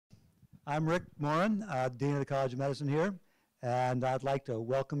I'm Rick Morin, Dean of the College of Medicine here, and I'd like to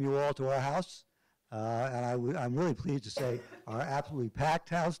welcome you all to our house. I'm really pleased to say our absolutely packed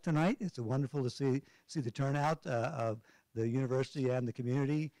house tonight. It's wonderful to see the turnout of the university and the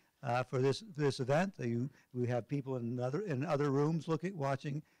community for this event. We have people in other rooms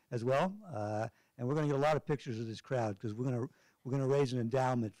watching as well, and we're going to get a lot of pictures of this crowd because we're going to raise an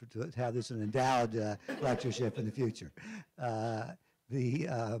endowment to have this an endowed lectureship in the future.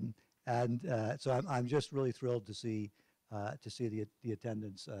 So I'm just really thrilled to see the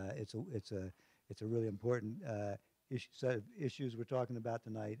attendance. It's a really important set of issues we're talking about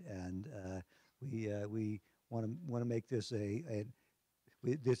tonight, and we want to make this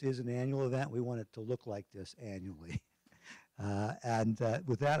this is an annual event. We want it to look like this annually.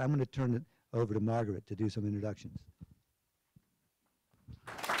 With that, I'm going to turn it over to Margaret to do some introductions.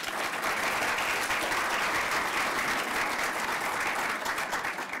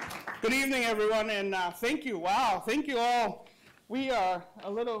 Good evening, everyone, and thank you. Wow, thank you all. We are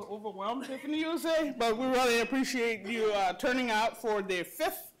a little overwhelmed, Tiffany, you would say, but we really appreciate you turning out for the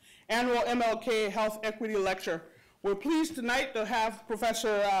 5th annual MLK Health Equity Lecture. We're pleased tonight to have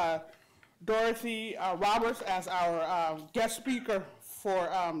Professor Dorothy Roberts as our guest speaker for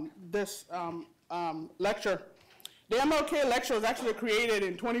this lecture. The MLK Lecture was actually created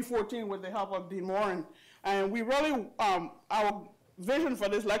in 2014 with the help of Dean Morin, and we really, our vision for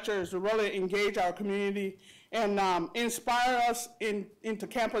this lecture is to really engage our community and inspire us into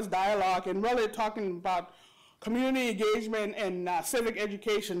campus dialogue and really talking about community engagement and civic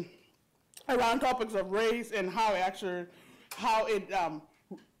education around topics of race and how it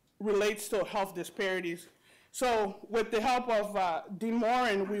relates to health disparities. So with the help of Dean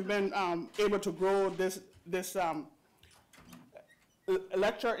Morin, we've been able to grow this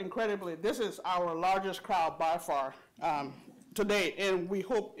lecture incredibly. This is our largest crowd by far to date, and we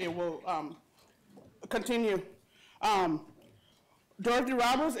hope it will continue. Dorothy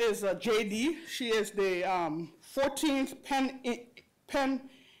Roberts is a JD. She is the 14th Penn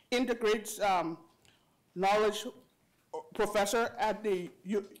Integrates Knowledge Professor at the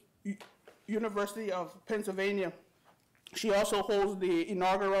University of Pennsylvania. She also holds the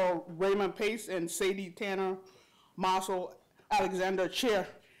inaugural Raymond Pace and Sadie Tanner Marshall Alexander Chair.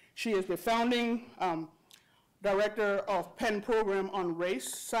 She is the founding Director of Penn Program on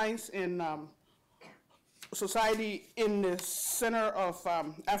Race, Science, and Society in the Center of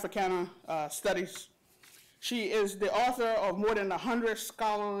Africana Studies. She is the author of more than 100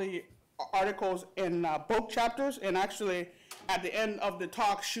 scholarly articles and book chapters, and actually at the end of the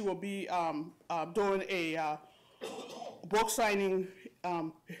talk she will be doing a book signing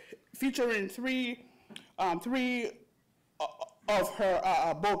featuring three of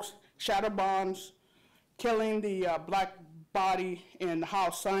her books: Shadow Bonds, Killing the Black Body, and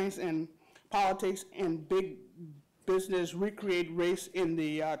How Science and Politics and Big Business Recreate Race in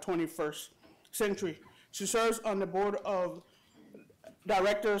the 21st Century. She serves on the board of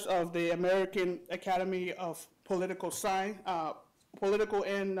directors of the American Academy of Political Science, Political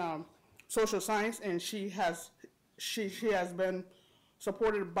and Social Science, and she has been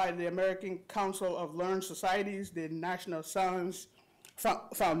supported by the American Council of Learned Societies, the National Science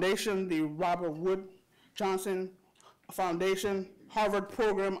Foundation, the Robert Wood Johnson Foundation, Harvard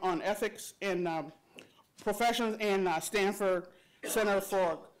Program on Ethics and Professions, and Stanford Center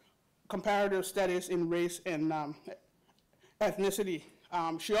for Comparative Studies in Race and Ethnicity.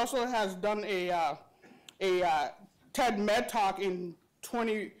 She also has done a TED Med Talk in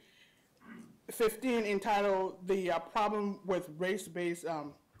 2015 entitled The Problem with Race-Based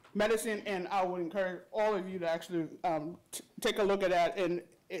Medicine, and I would encourage all of you to actually take a look at that, and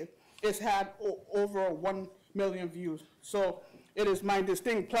it's had over 1 million views. So it is my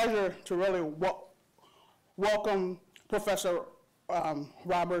distinct pleasure to really welcome Professor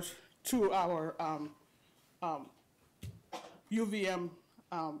Roberts to our UVM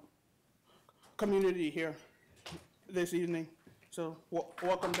community here this evening. So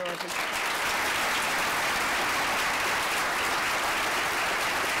welcome, Dorothy.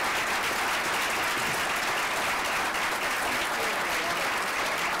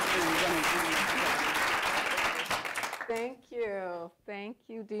 Thank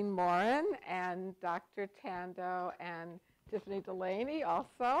you, Dean Morin and Dr. Tando and Tiffany Delaney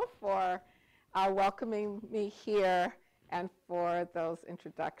also for welcoming me here and for those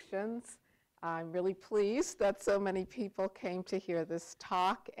introductions. I'm really pleased that so many people came to hear this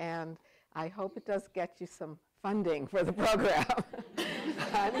talk, and I hope it does get you some funding for the program.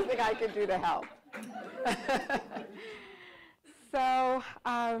 Anything I can do to help. So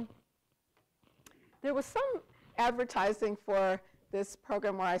there was some advertising for this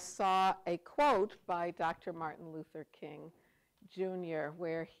program where I saw a quote by Dr. Martin Luther King Jr.,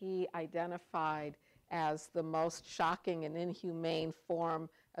 where he identified as the most shocking and inhumane form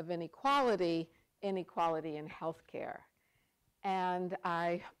of inequality in healthcare. And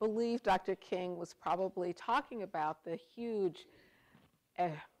I believe Dr. King was probably talking about the huge,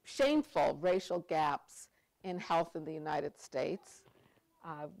 shameful racial gaps in health in the United States.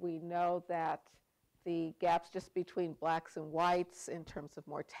 We know that the gaps just between blacks and whites in terms of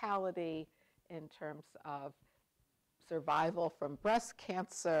mortality, in terms of survival from breast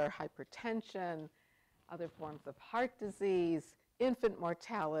cancer, hypertension, other forms of heart disease, infant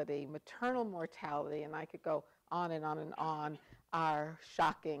mortality, maternal mortality, and I could go on and on and on, are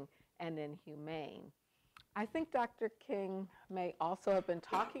shocking and inhumane. I think Dr. King may also have been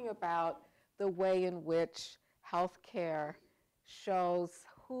talking about the way in which healthcare shows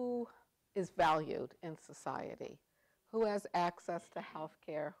who is valued in society, who has access to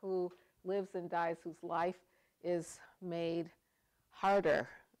healthcare, who lives and dies, whose life is made harder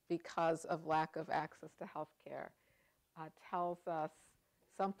because of lack of access to healthcare, tells us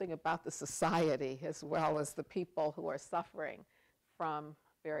something about the society as well as the people who are suffering from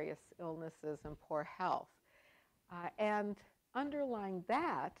various illnesses and poor health. And underlying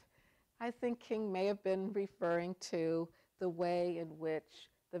that, I think King may have been referring to the way in which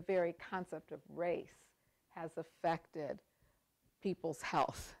the very concept of race has affected people's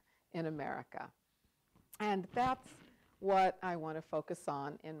health in America. And that's what I want to focus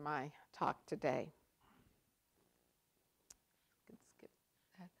on in my talk today. Skip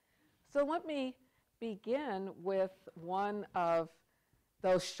that. So let me begin with one of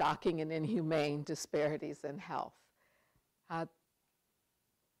those shocking and inhumane disparities in health.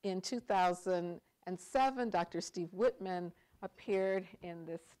 In 2007, Dr. Steve Whitman appeared in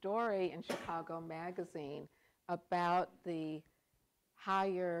this story in Chicago Magazine about the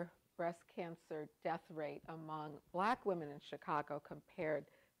higher breast cancer death rate among black women in Chicago compared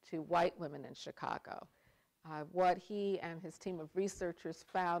to white women in Chicago. What he and his team of researchers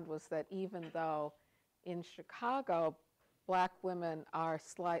found was that even though in Chicago black women are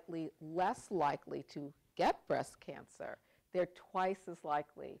slightly less likely to get breast cancer, they're twice as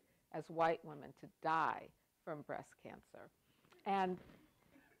likely as white women to die from breast cancer. And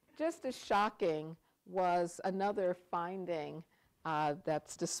just as shocking was another finding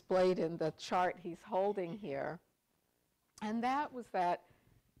that's displayed in the chart he's holding here. And that was that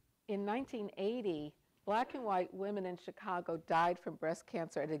in 1980, black and white women in Chicago died from breast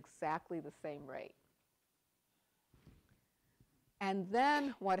cancer at exactly the same rate. And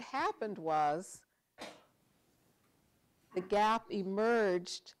then what happened was the gap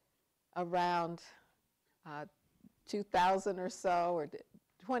emerged around 2000 or so, or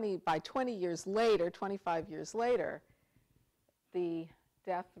 25 years later, the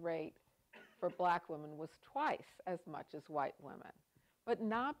death rate for black women was twice as much as white women. But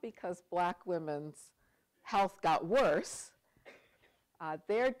not because black women's health got worse.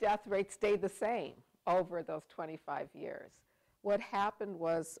 Their death rate stayed the same over those 25 years. What happened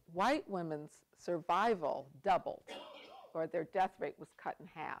was white women's survival doubled, or their death rate was cut in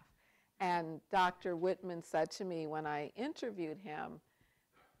half. And Dr. Whitman said to me when I interviewed him,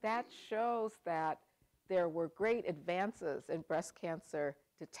 that shows that there were great advances in breast cancer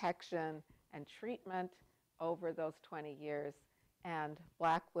detection and treatment over those 20 years, and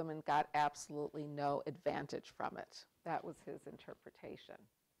black women got absolutely no advantage from it. That was his interpretation.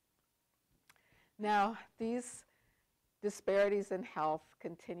 Now, these disparities in health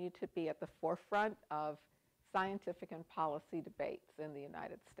continue to be at the forefront of scientific and policy debates in the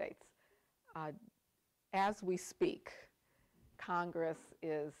United States. As we speak, Congress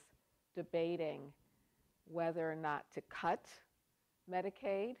is debating whether or not to cut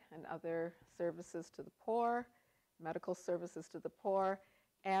Medicaid and other services to the poor, medical services to the poor,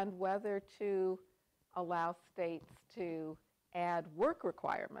 and whether to allow states to add work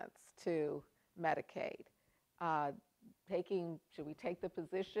requirements to Medicaid. Should we take the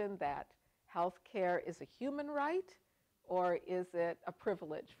position that health care is a human right, or is it a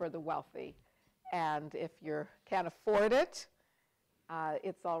privilege for the wealthy? And if you can't afford it,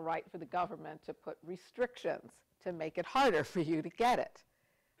 it's all right for the government to put restrictions to make it harder for you to get it.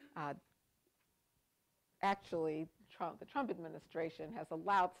 Actually, the Trump administration has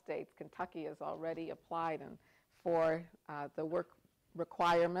allowed states, Kentucky has already applied for the work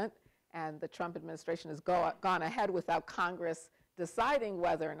requirement, and the Trump administration has gone ahead without Congress deciding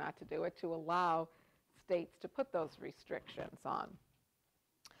whether or not to do it, to allow states to put those restrictions on.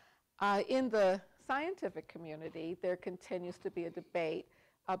 In the scientific community, there continues to be a debate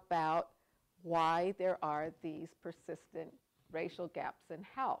about why there are these persistent racial gaps in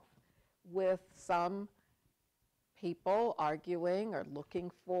health, with some people arguing or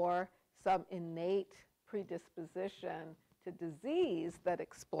looking for some innate predisposition to disease that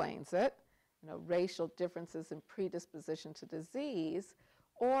explains it, racial differences in predisposition to disease,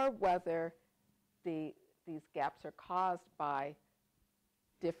 or whether these gaps are caused by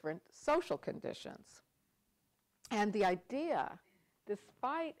different social conditions. And the idea,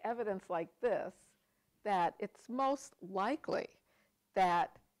 despite evidence like this, that it's most likely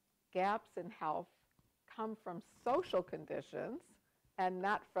that gaps in health come from social conditions and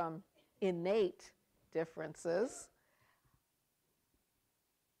not from innate differences,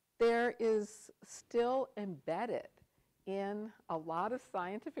 there is still embedded in a lot of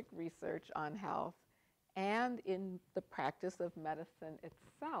scientific research on health and in the practice of medicine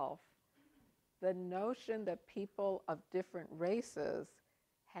itself, the notion that people of different races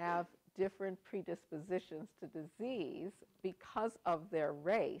have different predispositions to disease because of their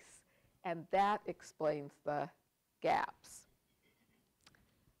race, and that explains the gaps.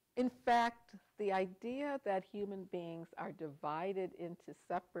 In fact, the idea that human beings are divided into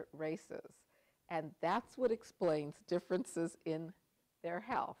separate races, and that's what explains differences in their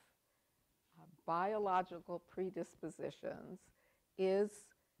health, biological predispositions, is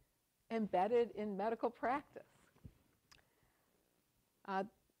embedded in medical practice.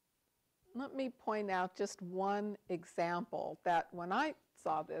 Let me point out just one example that when I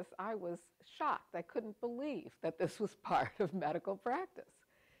saw this, I was shocked. I couldn't believe that this was part of medical practice.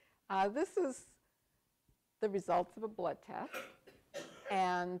 This is the results of a blood test,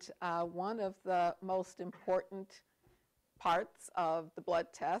 and one of the most important parts of the blood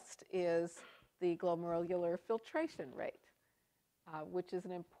test is the glomerular filtration rate, which is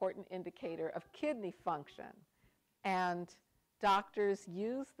an important indicator of kidney function. And doctors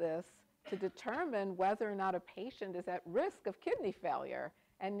use this to determine whether or not a patient is at risk of kidney failure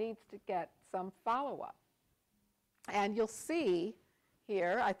and needs to get some follow-up. And you'll see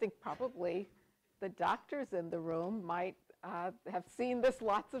here, I think probably the doctors in the room might have seen this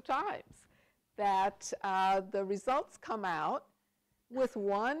lots of times, that the results come out with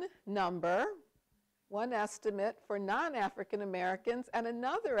one number, one estimate for non-African Americans and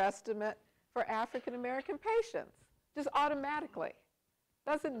another estimate for African American patients, just automatically.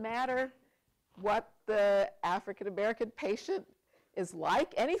 Doesn't matter what the African American patient is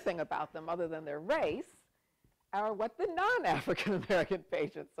like, anything about them other than their race, or what the non-African American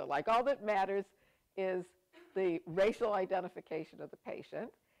patients are like. All that matters is the racial identification of the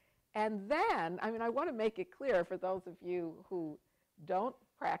patient. And then, I want to make it clear for those of you who don't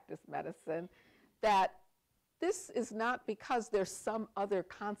practice medicine that this is not because there's some other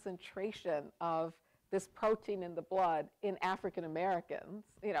concentration of this protein in the blood in African Americans,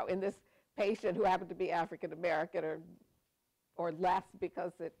 in this patient who happened to be African American, or less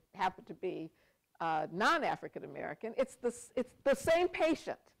because it happened to be non-African American. It's the same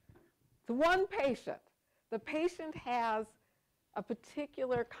patient. It's one patient. The patient has a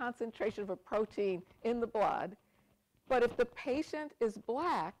particular concentration of a protein in the blood, but if the patient is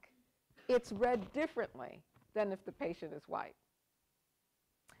black, it's read differently than if the patient is white.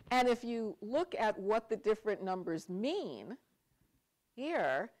 And if you look at what the different numbers mean,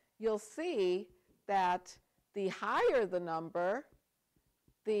 here you'll see that the higher the number,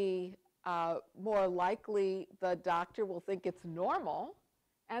 the more likely the doctor will think it's normal,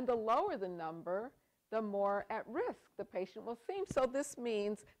 and the lower the number, the more at risk the patient will seem. So this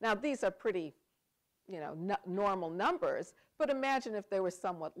means, now these are pretty normal numbers, but imagine if they were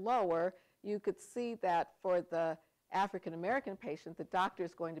somewhat lower, you could see that for the African American patient, the doctor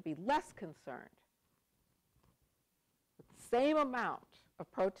is going to be less concerned with the same amount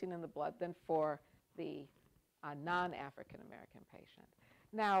of protein in the blood than for the non-African American patient.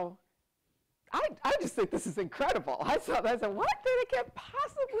 Now, I just think this is incredible. I saw that, I said, what did it can't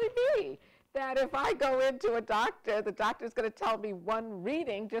possibly be that if I go into a doctor, the doctor's going to tell me one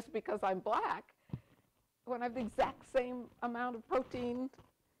reading just because I'm black, when I have the exact same amount of protein,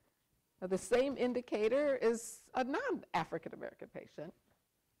 the same indicator as a non-African American patient.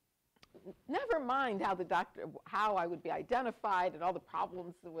 Never mind how I would be identified and all the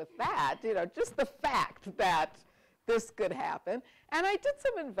problems with that, just the fact that this could happen. And I did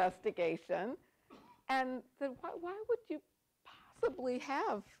some investigation and said, why would you possibly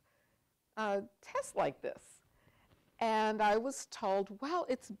have a test like this? And I was told, well,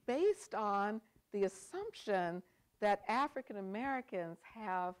 it's based on the assumption that African Americans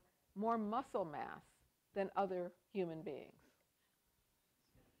have more muscle mass than other human beings.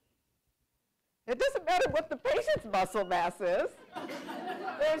 It doesn't matter what the patient's muscle mass is.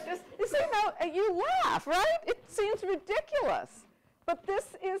 There's just, you see, now, you laugh, right? It seems ridiculous. But this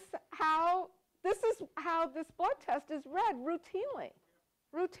is how this blood test is read routinely.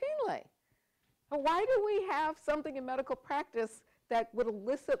 Routinely. But why do we have something in medical practice that would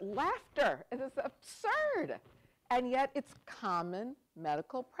elicit laughter? It is absurd. And yet it's common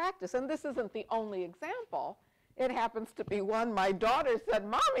medical practice. And this isn't the only example. It happens to be one my daughter said,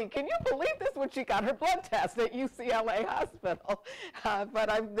 "Mommy, can you believe this?" when she got her blood test at UCLA Hospital.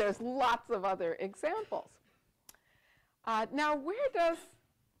 But there's lots of other examples. Now, where does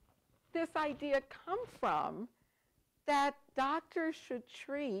this idea come from that doctors should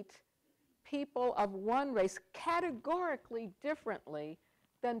treat people of one race categorically differently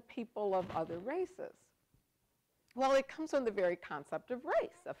than people of other races? Well, it comes from the very concept of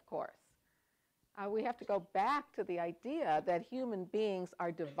race, of course. We have to go back to the idea that human beings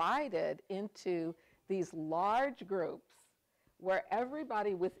are divided into these large groups where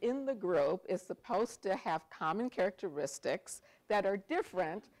everybody within the group is supposed to have common characteristics that are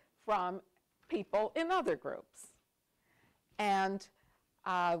different from people in other groups. And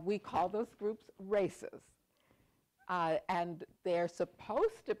we call those groups races. And they're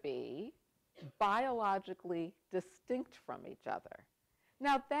supposed to be biologically distinct from each other.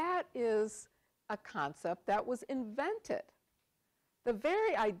 Now, that is a concept that was invented. The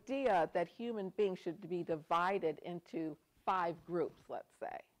very idea that human beings should be divided into 5 groups, let's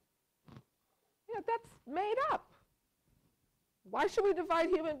say, that's made up. Why should we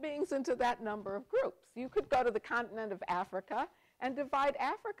divide human beings into that number of groups? You could go to the continent of Africa and divide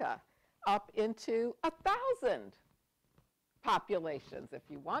Africa up into 1,000 populations if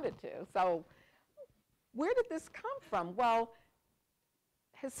you wanted to. So where did this come from? Well,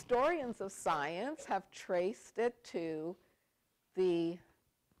 historians of science have traced it to the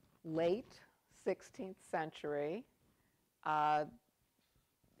late 16th century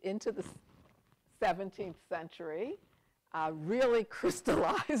into the 17th century, really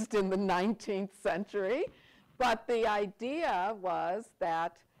crystallized in the 19th century. But the idea was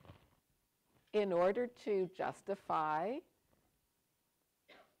that in order to justify,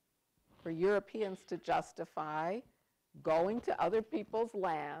 for Europeans to justify going to other people's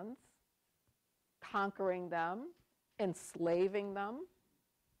lands, conquering them, enslaving them,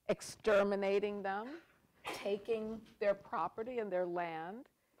 exterminating them, taking their property and their land,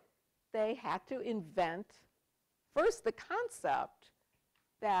 they had to invent first the concept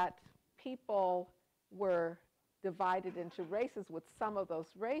that people were divided into races, with some of those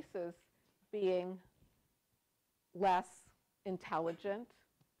races being less intelligent,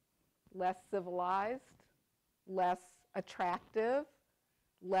 less civilized, less attractive,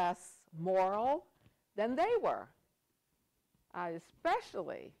 less moral than they were.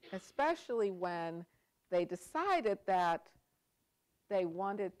 Especially when they decided that they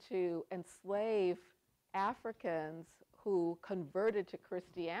wanted to enslave Africans who converted to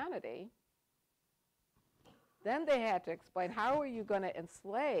Christianity. Then they had to explain, how are you going to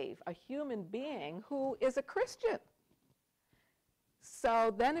enslave a human being who is a Christian?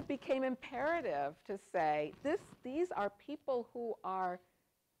 So then it became imperative to say, these are people who are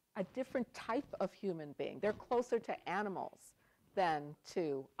a different type of human being. They're closer to animals than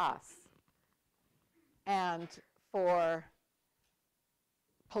to us. And for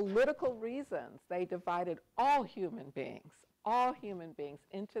political reasons, they divided all human beings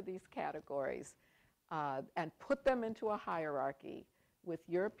into these categories and put them into a hierarchy with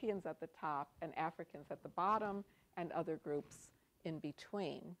Europeans at the top and Africans at the bottom and other groups in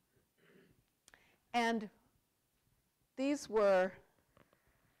between. And these were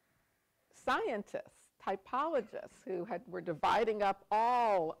scientists, typologists, who were dividing up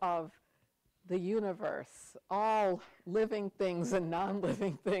all of the universe, all living things and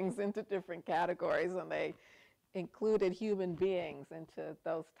non-living things into different categories, and they included human beings into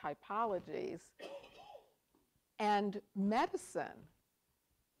those typologies. And medicine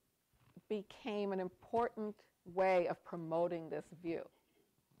became an important way of promoting this view,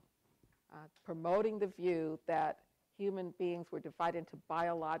 promoting the view that human beings were divided into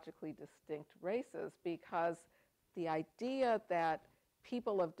biologically distinct races, because the idea that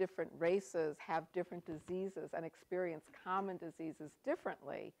people of different races have different diseases and experience common diseases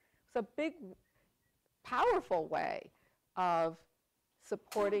differently, it's a big, powerful way of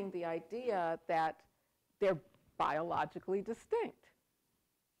supporting the idea that they're biologically distinct.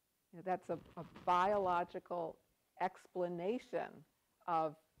 That's a biological explanation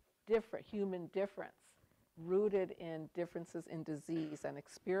of human difference, rooted in differences in disease and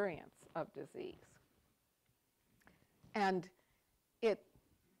experience of disease. And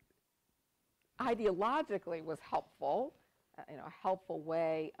ideologically was helpful, a helpful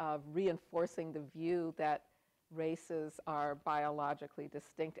way of reinforcing the view that races are biologically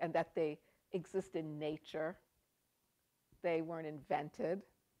distinct and that they exist in nature. They weren't invented.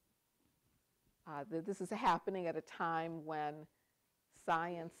 This is happening at a time when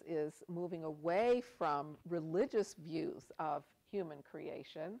science is moving away from religious views of human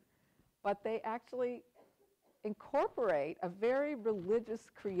creation, but they actually incorporate a very religious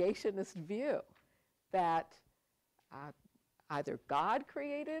creationist view that either God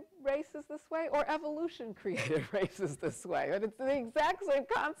created races this way or evolution created races this way. And it's the exact same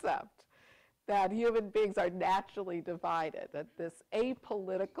concept, that human beings are naturally divided, that this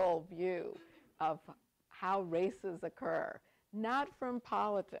apolitical view of how races occur, not from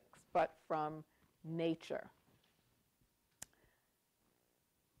politics, but from nature.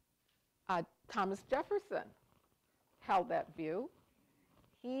 Thomas Jefferson held that view.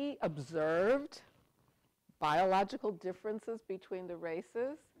 He observed biological differences between the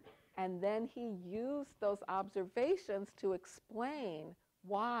races, and then he used those observations to explain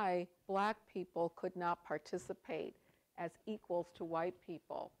why black people could not participate as equals to white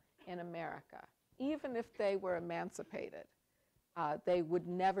people in America. Even if they were emancipated, they would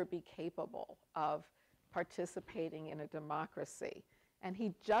never be capable of participating in a democracy. And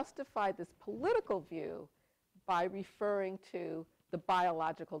he justified this political view by referring to the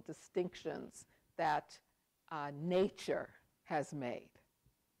biological distinctions that nature has made.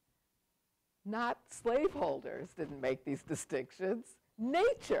 Not slaveholders didn't make these distinctions.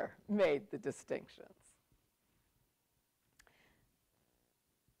 Nature made the distinctions.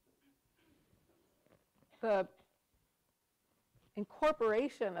 The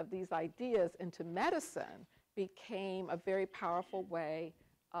incorporation of these ideas into medicine became a very powerful way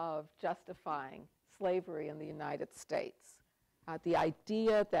of justifying slavery in the United States. The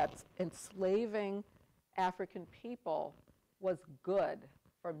idea that enslaving African people was good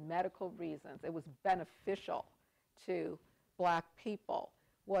for medical reasons, it was beneficial to black people,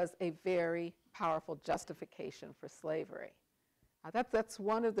 was a very powerful justification for slavery. That's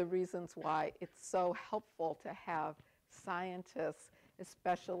one of the reasons why it's so helpful to have scientists,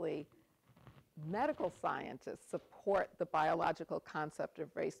 especially medical scientists, support the biological concept of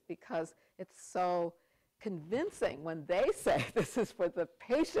race, because it's so convincing when they say this is for the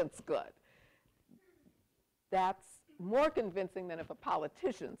patient's good. That's more convincing than if a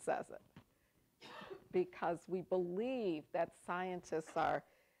politician says it, because we believe that scientists are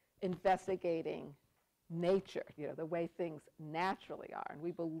investigating nature, the way things naturally are. And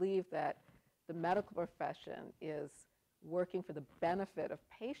we believe that the medical profession is working for the benefit of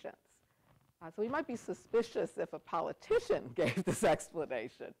patients. So we might be suspicious if a politician gave this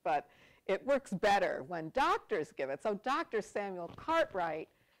explanation, but it works better when doctors give it. So Dr. Samuel Cartwright,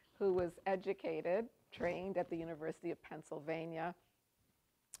 who was educated, trained at the University of Pennsylvania,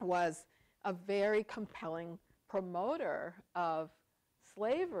 was a very compelling promoter of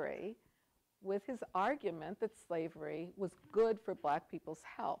slavery, with his argument that slavery was good for black people's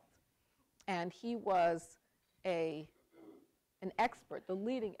health. And he was an expert, the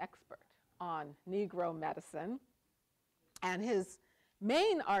leading expert on Negro medicine. And his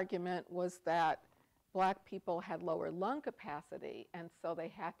main argument was that black people had lower lung capacity, and so they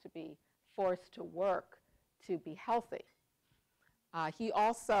had to be forced to work to be healthy. He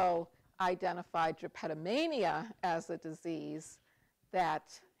also identified drapetomania as a disease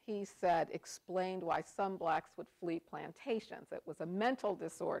that he said explained why some blacks would flee plantations. It was a mental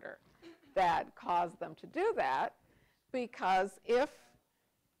disorder that caused them to do that, because if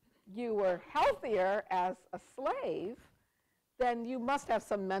you were healthier as a slave, then you must have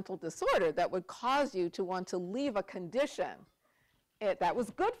some mental disorder that would cause you to want to leave a condition that was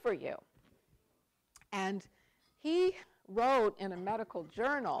good for you. And he wrote in a medical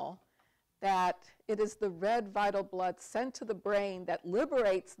journal that it is the red vital blood sent to the brain that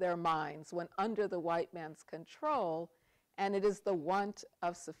liberates their minds when under the white man's control, and it is the want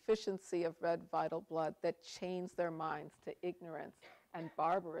of sufficiency of red vital blood that chains their minds to ignorance and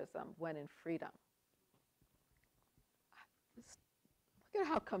barbarism when in freedom. Look at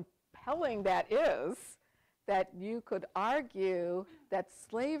how compelling that is, that you could argue that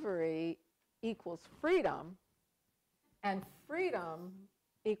slavery equals freedom, and freedom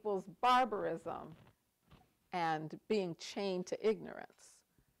equals barbarism and being chained to ignorance.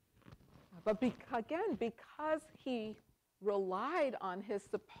 But again, because he relied on his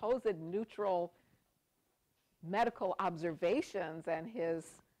supposed neutral medical observations and his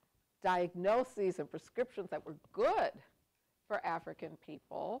diagnoses and prescriptions that were good for African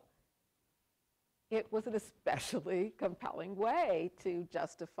people, it was an especially compelling way to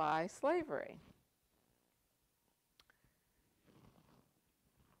justify slavery.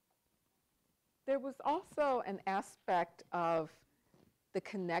 there was also an aspect of the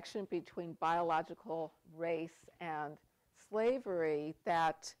connection between biological race and slavery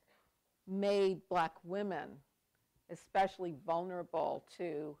that made black women especially vulnerable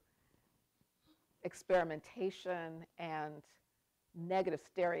to experimentation and negative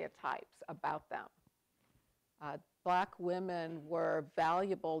stereotypes about them. Black women were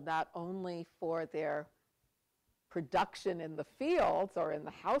valuable not only for their production in the fields or in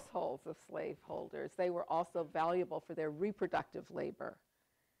the households of slaveholders, they were also valuable for their reproductive labor.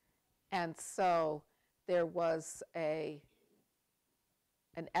 And so there was an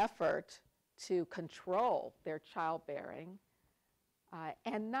effort to control their childbearing,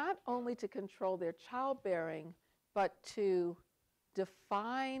 and not only to control their childbearing, but to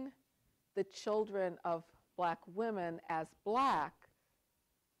define the children of black women as black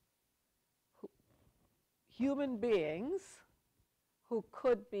human beings who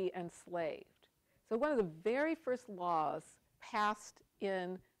could be enslaved. So one of the very first laws passed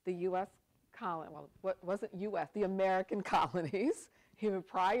in the U.S. colony, well, what wasn't U.S., the American colonies, even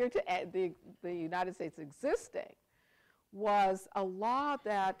prior to the United States existing, was a law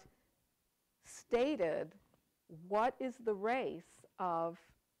that stated what is the race of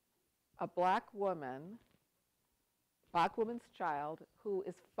a black woman's child who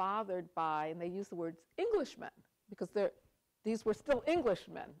is fathered by, and they use the words Englishmen, because these were still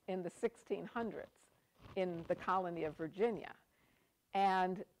Englishmen in the 1600s in the colony of Virginia.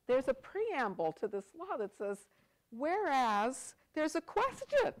 And there's a preamble to this law that says, whereas there's a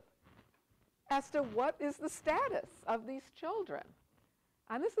question as to what is the status of these children.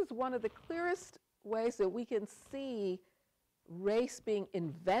 And this is one of the clearest ways that we can see race being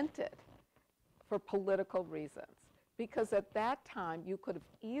invented for political reasons. Because at that time, you could have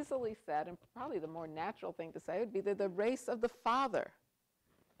easily said, and probably the more natural thing to say would be the race of the father.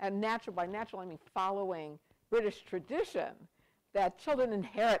 And by natural, I mean following British tradition, that children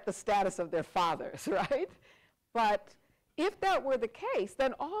inherit the status of their fathers, right? But if that were the case,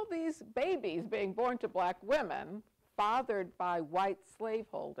 then all these babies being born to black women, fathered by white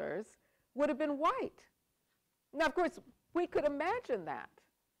slaveholders, would have been white. Now, of course, we could imagine that.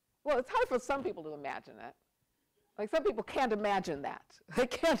 Well, it's hard for some people to imagine it. Like, some people can't imagine that. They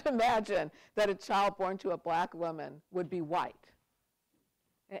can't imagine that a child born to a black woman would be white.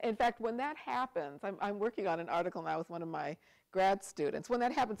 In fact, when that happens, I'm working on an article now with one of my grad students. When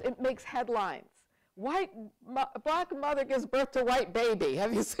that happens, it makes headlines. Black mother gives birth to white baby.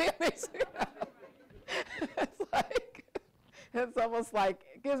 Have you seen these? It's almost like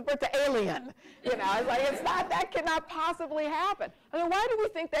gives birth to alien. You know, it's like, that cannot possibly happen. I mean, why do we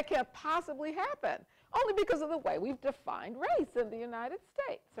think that can't possibly happen? Only because of the way we've defined race in the United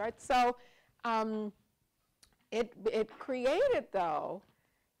States, right? So it created, though,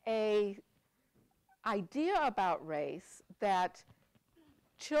 a idea about race that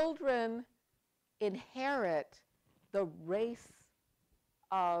children inherit the race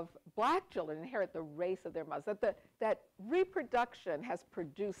of black children, inherit the race of their mothers, that reproduction has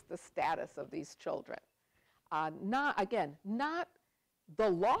produced the status of these children. Not the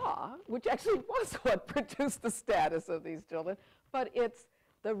law, which actually was what produced the status of these children, but it's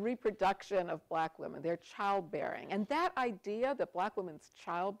the reproduction of black women, their childbearing. And that idea that black women's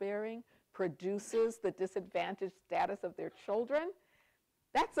childbearing produces the disadvantaged status of their children,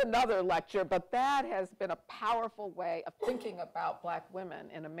 that's another lecture, but that has been a powerful way of thinking about black women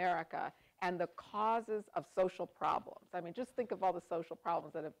in America and the causes of social problems. I mean, just think of all the social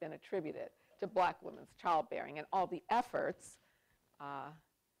problems that have been attributed to black women's childbearing and all the efforts.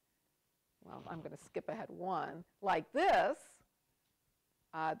 Well, I'm going to skip ahead one. Like this,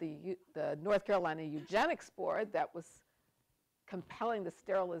 the North Carolina Eugenics Board that was compelling the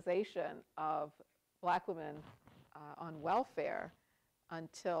sterilization of black women on welfare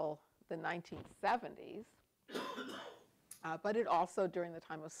until the 1970s. But it also, during the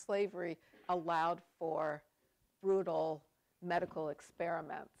time of slavery, allowed for brutal medical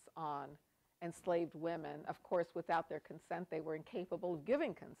experiments on enslaved women. Of course, without their consent, they were incapable of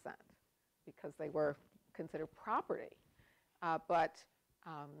giving consent because they were considered property, but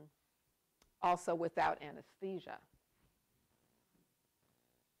also without anesthesia.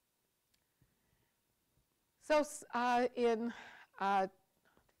 So in, I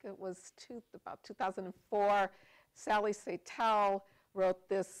think it was about 2004, Sally Satel wrote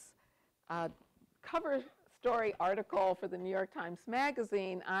this cover story article for the New York Times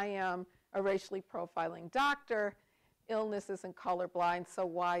Magazine. I am a racially profiling doctor. Illness isn't colorblind, so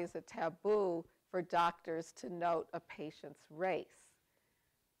why is it taboo for doctors to note a patient's race?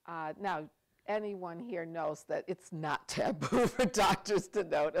 Now, anyone here knows that it's not taboo for doctors to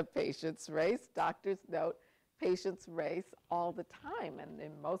note a patient's race. Doctors note patients' race all the time, and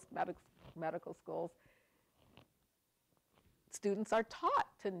in most medical schools, students are taught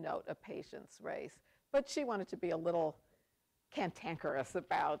to note a patient's race. But she wanted to be a little cantankerous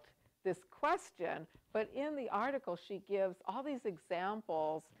about this question, but in the article she gives all these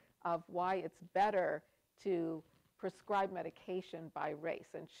examples of why it's better to prescribe medication by race.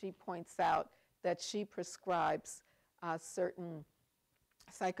 And she points out that she prescribes certain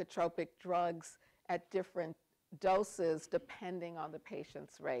psychotropic drugs at different doses depending on the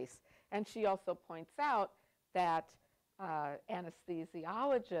patient's race. And she also points out that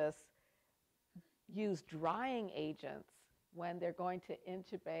anesthesiologists use drying agents when they're going to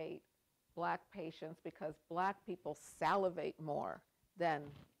intubate Black patients because Black people salivate more than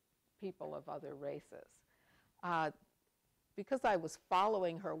people of other races. Because I was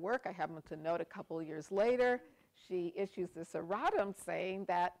following her work, I happened to note a couple years later, she issues this erratum saying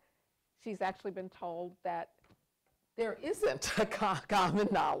that she's actually been told that there isn't a common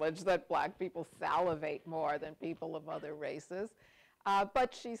knowledge that Black people salivate more than people of other races.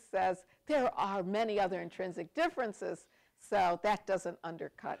 But she says there are many other intrinsic differences, so that doesn't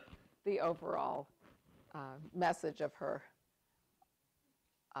undercut the overall message of her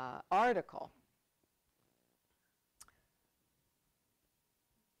article.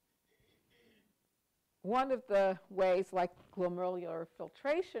 One of the ways, like glomerular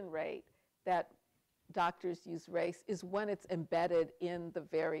filtration rate, that doctors use race is when it's embedded in the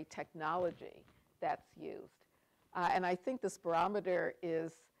very technology that's used. And I think the spirometer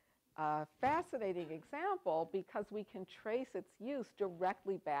is a fascinating example because we can trace its use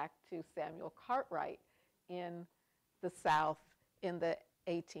directly back to Samuel Cartwright in the South in the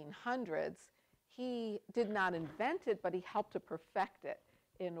 1800s. He did not invent it, but he helped to perfect it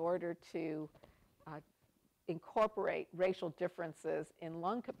in order to incorporate racial differences in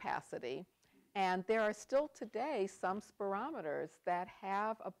lung capacity. And there are still today some spirometers that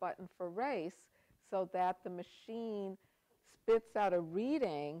have a button for race so that the machine spits out a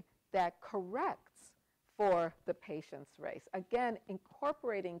reading that corrects for the patient's race. Again,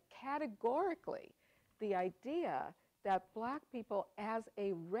 incorporating categorically the idea that Black people as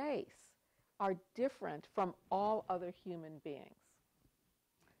a race are different from all other human beings.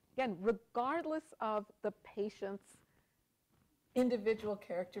 Again, regardless of the patient's individual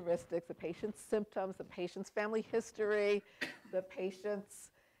characteristics, the patient's symptoms, the patient's family history, the patient's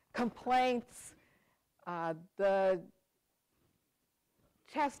complaints, the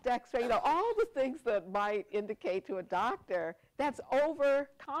chest x-ray, all the things that might indicate to a doctor, that's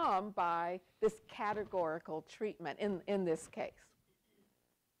overcome by this categorical treatment in this case.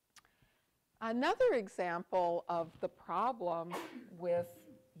 Another example of the problem with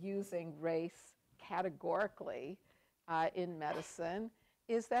using race categorically in medicine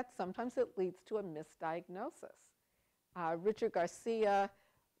is that sometimes it leads to a misdiagnosis. Richard Garcia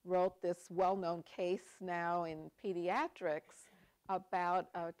wrote this well-known case now in pediatrics about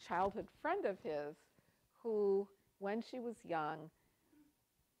a childhood friend of his who, when she was young,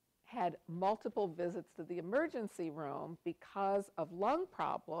 had multiple visits to the emergency room because of lung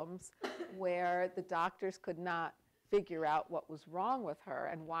problems where the doctors could not figure out what was wrong with her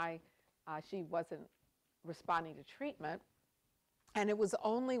and why she wasn't responding to treatment. And it was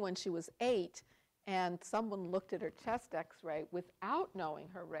only when she was 8 and someone looked at her chest x-ray without knowing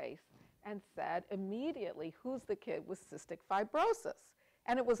her race and said immediately, who's the kid with cystic fibrosis?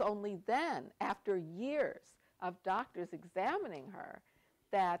 And it was only then, after years of doctors examining her,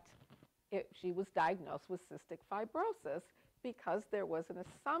 that she was diagnosed with cystic fibrosis, because there was an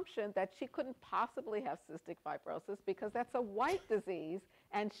assumption that she couldn't possibly have cystic fibrosis because that's a white disease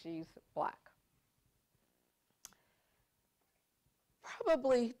and she's Black.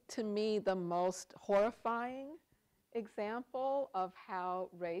 Probably, to me, the most horrifying example of how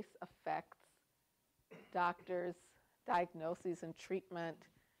race affects doctors' diagnoses and treatment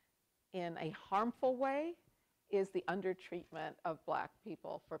in a harmful way is the undertreatment of Black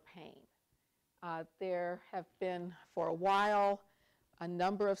people for pain. There have been, for a while, a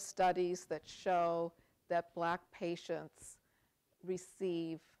number of studies that show that Black patients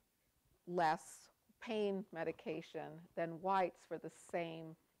receive less pain medication than whites for the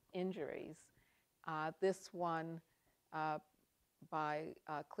same injuries. This one by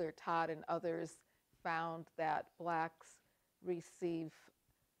Clear Todd and others found that Blacks receive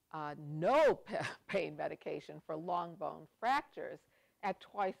no pain medication for long bone fractures at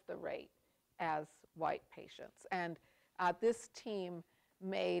twice the rate as white patients. And this team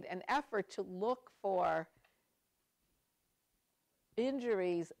made an effort to look for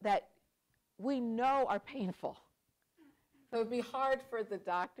injuries that we know are painful. So it would be hard for the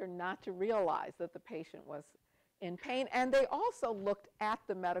doctor not to realize that the patient was in pain. And they also looked at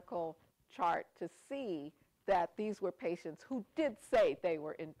the medical chart to see that these were patients who did say they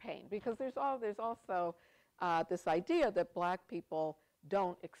were in pain, because there's also this idea that black people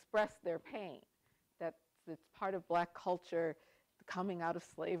don't express their pain, that it's part of black culture coming out of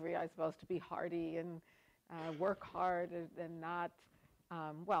slavery, I suppose, to be hardy and work hard and not,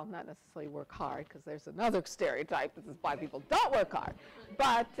 well, not necessarily work hard, because there's another stereotype that says black people don't work hard,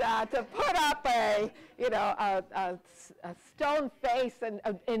 but to put up a stone face and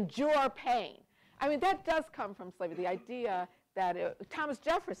endure pain. I mean, that does come from slavery. The idea that Thomas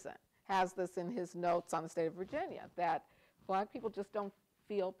Jefferson has this in his notes on the state of Virginia, that black people just don't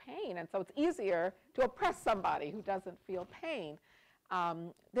feel pain. And so it's easier to oppress somebody who doesn't feel pain.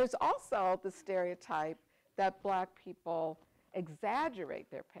 There's also the stereotype that black people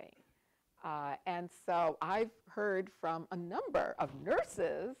exaggerate their pain. And so I've heard from a number of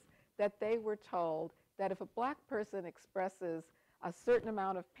nurses that they were told that if a black person expresses a certain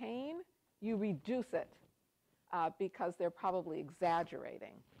amount of pain, you reduce it because they're probably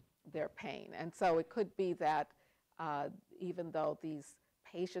exaggerating their pain. And so it could be that even though these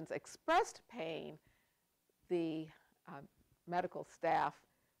patients expressed pain, the medical staff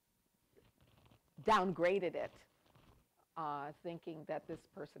downgraded it, thinking that this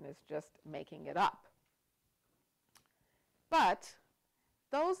person is just making it up. But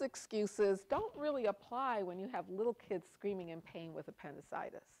those excuses don't really apply when you have little kids screaming in pain with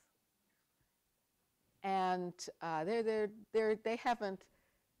appendicitis. And they haven't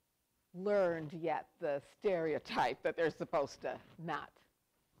learned yet the stereotype that they're supposed to not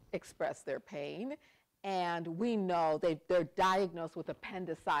express their pain. And we know they're diagnosed with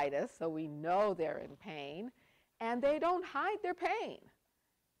appendicitis, so we know they're in pain. And they don't hide their pain.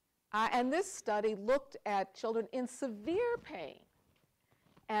 And this study looked at children in severe pain.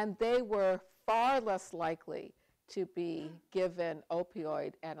 And they were far less likely to be given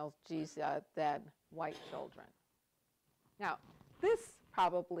opioid analgesia than white children. Now, this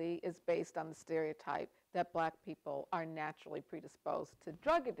probably is based on the stereotype that black people are naturally predisposed to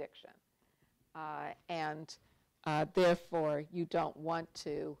drug addiction. And therefore, you don't want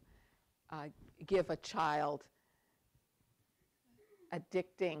to give a child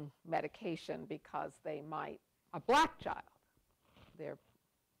addicting medication because they might, a black child, they're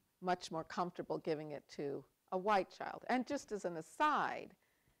much more comfortable giving it to a white child. And just as an aside,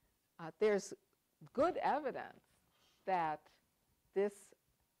 there's good evidence that this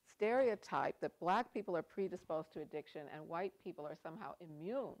stereotype that black people are predisposed to addiction and white people are somehow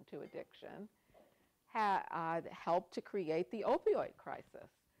immune to addiction helped to create the opioid crisis,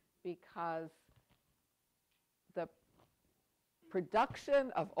 because the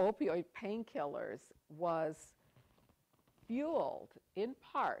production of opioid painkillers was fueled in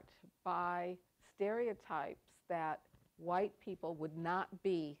part by stereotypes that white people would not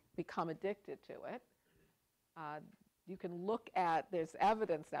become addicted to it. You can look at, there's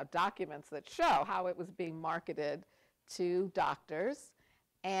evidence now, documents that show how it was being marketed to doctors,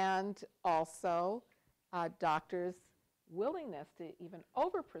 and also doctors' willingness to even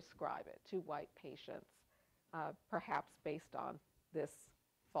overprescribe it to white patients, perhaps based on this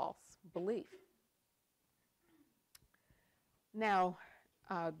false belief. Now,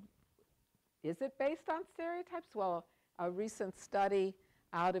 is it based on stereotypes? Well, a recent study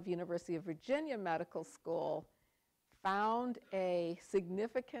out of University of Virginia Medical School found a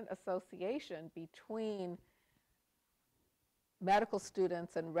significant association between medical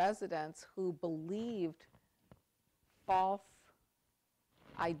students and residents who believed false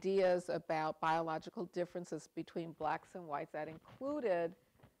ideas about biological differences between blacks and whites that included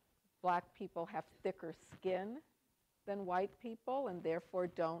black people have thicker skin than white people and therefore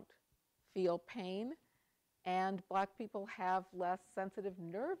don't feel pain, and black people have less sensitive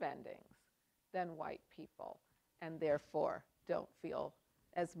nerve endings than white people and therefore don't feel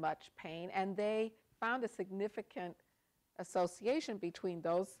as much pain. And they found a significant association between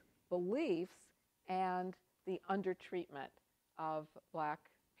those beliefs and the undertreatment of black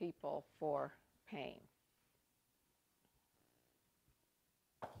people for pain.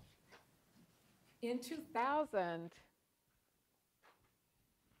 In 2000,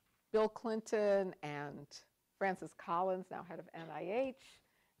 Bill Clinton and Francis Collins, now head of NIH,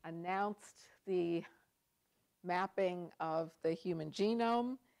 announced the mapping of the human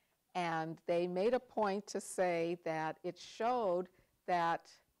genome, and they made a point to say that it showed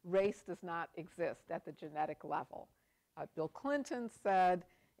that race does not exist at the genetic level. Bill Clinton said,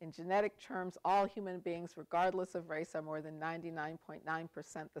 in genetic terms, all human beings, regardless of race, are more than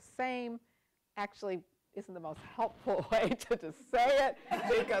 99.9% the same. actually isn't the most helpful way to say it,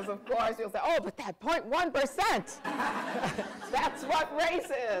 because of course you'll say, oh, but that 0.1%, that's what race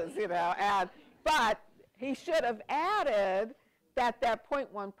is, you know. But he should have added that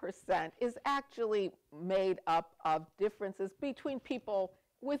 0.1% is actually made up of differences between people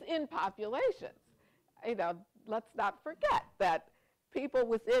within populations. You know, let's not forget that people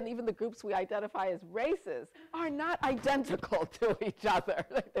within even the groups we identify as races are not identical to each other.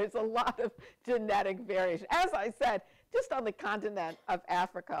 There's a lot of genetic variation. As I said, just on the continent of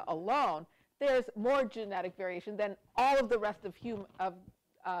Africa alone, there's more genetic variation than all of the rest of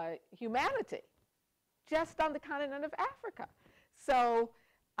humanity, just on the continent of Africa. So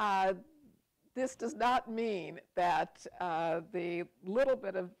this does not mean that the little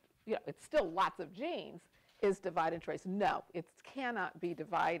bit of, you know, it's still lots of genes, is divided into race. No, it cannot be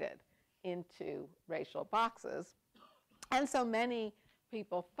divided into racial boxes. And so many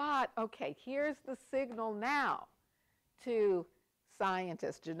people thought, okay, here's the signal now to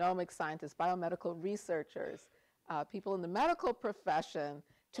scientists, genomic scientists, biomedical researchers, people in the medical profession,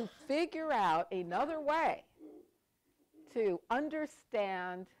 to figure out another way to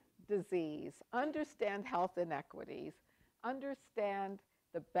understand disease, understand health inequities, understand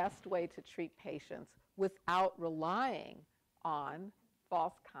the best way to treat patients without relying on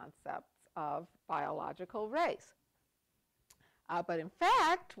false concepts of biological race. But in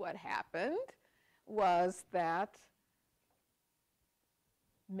fact, what happened was that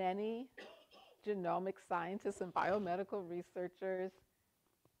many genomic scientists and biomedical researchers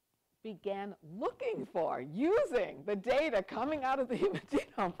began looking for, using the data coming out of the Human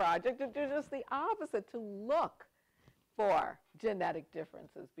Genome Project to do just the opposite, to look for genetic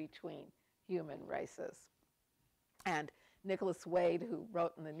differences between human races. And Nicholas Wade, who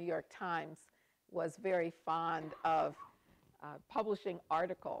wrote in the New York Times, was very fond of publishing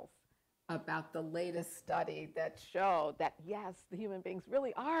articles about the latest study that showed that, yes, the human beings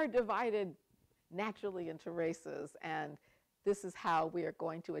really are divided naturally into races, and this is how we are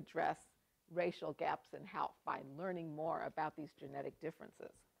going to address racial gaps in health, by learning more about these genetic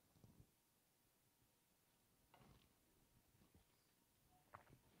differences.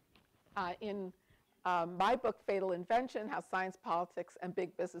 In my book, Fatal Invention, How Science, Politics, and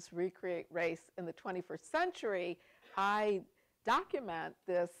Big Business Recreate Race in the 21st Century, I document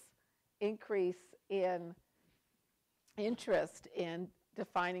this increase in interest in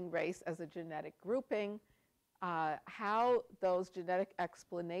defining race as a genetic grouping, how those genetic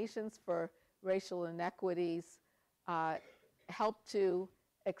explanations for racial inequities help to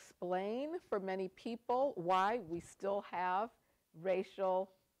explain for many people why we still have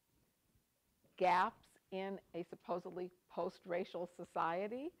racial gaps in a supposedly post-racial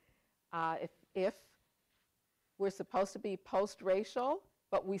society. If we're supposed to be post-racial,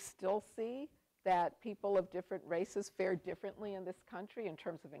 but we still see that people of different races fare differently in this country in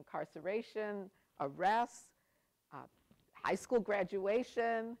terms of incarceration, arrests, high school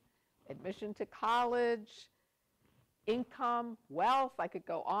graduation, admission to college, income, wealth, I could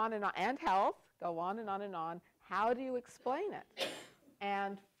go on, and health, go on and on and on. How do you explain it?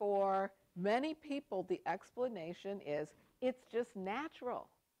 And for many people, the explanation is it's just natural.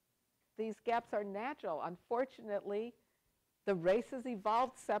 These gaps are natural. Unfortunately, the races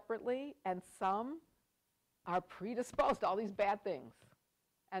evolved separately, and some are predisposed to all these bad things.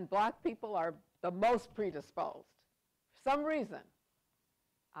 And black people are the most predisposed. For some reason,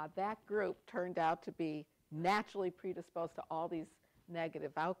 that group turned out to be naturally predisposed to all these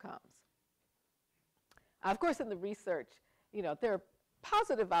negative outcomes. Of course, in the research, you know, there are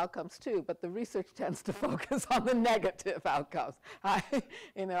positive outcomes too, but the research tends to focus on the negative outcomes. I'm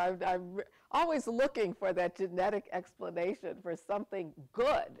always looking for that genetic explanation for something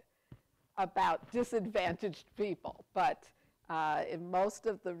good about disadvantaged people, but in most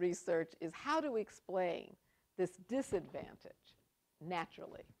of the research is how to explain this disadvantage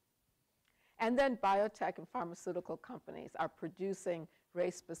naturally. And then biotech and pharmaceutical companies are producing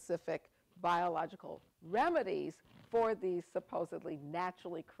race-specific biological remedies for these supposedly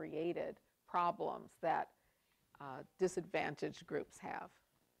naturally created problems that disadvantaged groups have.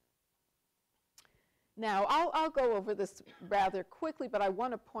 Now, I'll go over this rather quickly, but I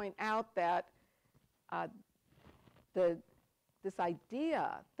want to point out that this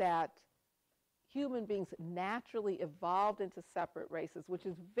idea that human beings naturally evolved into separate races, which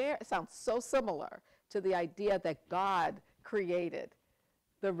is sounds so similar to the idea that God created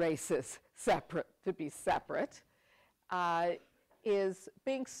the races separate to be separate, is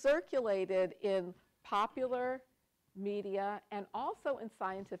being circulated in popular media and also in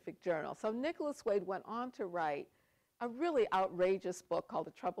scientific journals. So Nicholas Wade went on to write a really outrageous book called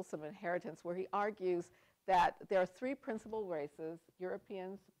The Troublesome Inheritance, where he argues that there are three principal races,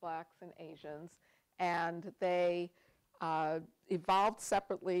 Europeans, blacks, and Asians, and they evolved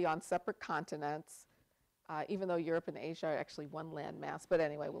separately on separate continents, even though Europe and Asia are actually one landmass. But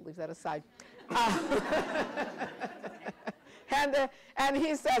anyway, we'll leave that aside. And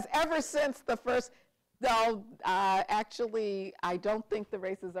he says, ever since the first, though actually, I don't think the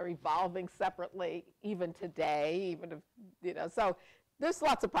races are evolving separately even today, even if, you know, so there's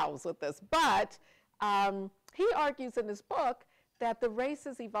lots of problems with this. But he argues in his book that the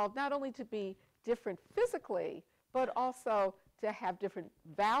races evolved not only to be different physically, but also to have different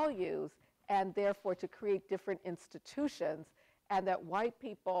values and therefore to create different institutions, and that white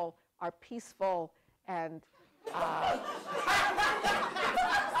people are peaceful and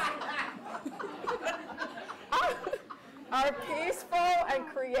are peaceful and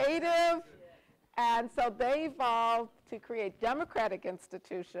creative, and so they evolved to create democratic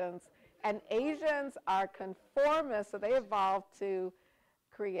institutions, and Asians are conformist, so they evolved to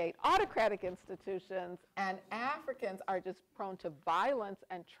create autocratic institutions, and Africans are just prone to violence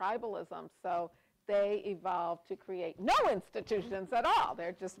and tribalism, so they evolved to create no institutions at all.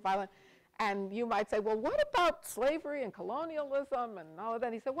 They're just violent. And you might say, well, what about slavery and colonialism and all of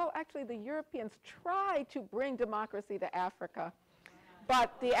that? He said, well, actually, the Europeans tried to bring democracy to Africa,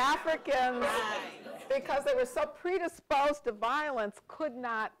 but the Africans, because they were so predisposed to violence, could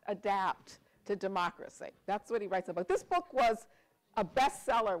not adapt to democracy. That's what he writes about. This book was a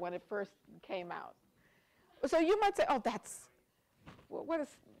bestseller when it first came out. So you might say, oh,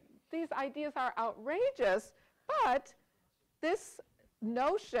 these ideas are outrageous, but this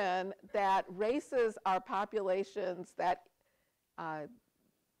notion that races are populations that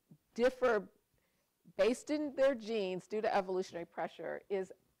differ based in their genes due to evolutionary pressure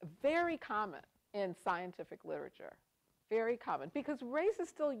is very common in scientific literature. Very common, because race is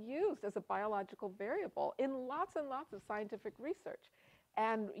still used as a biological variable in lots and lots of scientific research.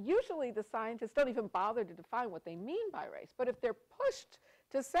 And usually the scientists don't even bother to define what they mean by race. But if they're pushed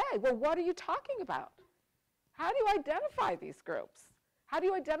to say, well, what are you talking about? How do you identify these groups? How do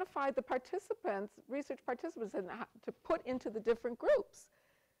you identify the participants, research participants, and to put into the different groups?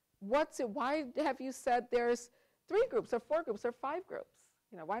 Why have you said there's 3 groups or 4 groups or 5 groups?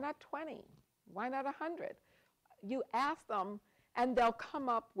 You know, why not 20? Why not 100? You ask them, and they'll come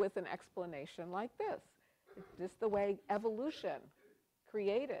up with an explanation like this. It's just the way evolution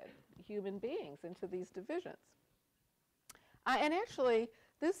created human beings into these divisions. And actually,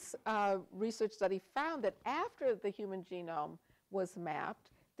 this research study found that after the human genome was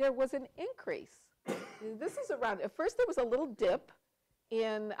mapped, there was an increase. This is around, at first there was a little dip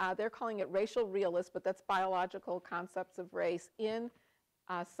in, they're calling it racial realist, but that's biological concepts of race in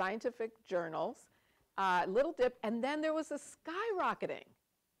scientific journals. Little dip, and then there was a skyrocketing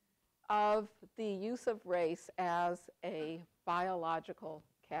of the use of race as a biological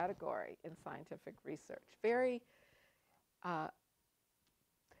category in scientific research. Very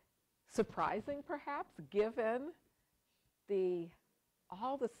surprising, perhaps, given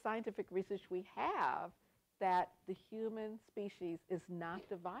all the scientific research we have that the human species is not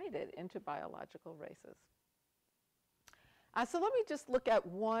divided into biological races. So let me just look at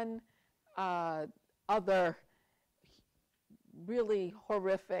one other really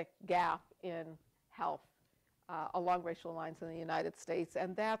horrific gap in health along racial lines in the United States,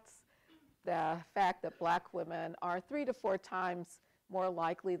 and that's the fact that black women are 3 to 4 times more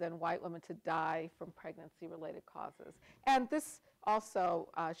likely than white women to die from pregnancy-related causes. And this also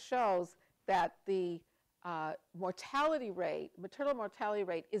shows that the mortality rate, maternal mortality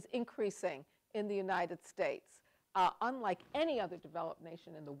rate, is increasing in the United States, unlike any other developed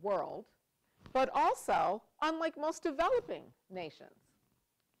nation in the world, but also unlike most developing nations.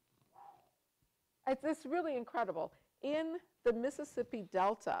 It's really incredible. In the Mississippi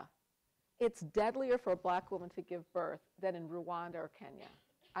Delta, it's deadlier for a black woman to give birth than in Rwanda or Kenya.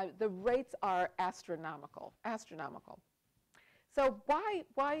 The rates are astronomical, astronomical. So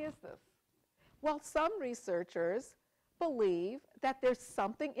why is this? Well, some researchers believe that there's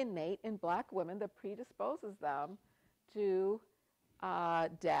something innate in black women that predisposes them to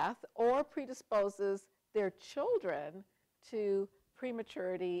death or predisposes their children to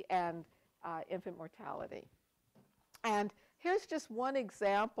prematurity and infant mortality. And here's just one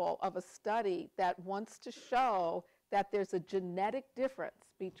example of a study that wants to show that there's a genetic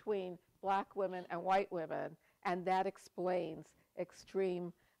difference between black women and white women, and that explains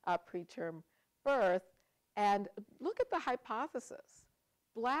extreme preterm birth. And look at the hypothesis.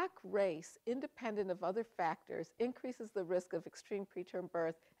 Black race, independent of other factors, increases the risk of extreme preterm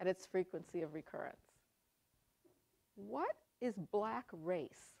birth and its frequency of recurrence. what is black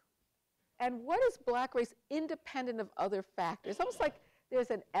race? And what is black race independent of other factors? Almost like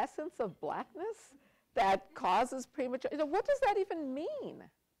there's an essence of blackness that causes premature, what does that even mean?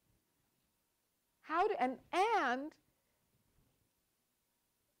 And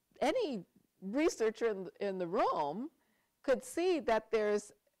any researcher in the room could see that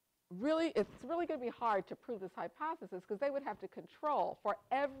it's really going to be hard to prove this hypothesis, because they would have to control for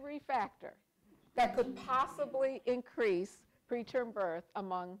every factor that could possibly increase preterm birth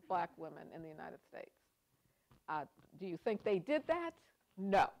among black women in the United States. Do you think they did that?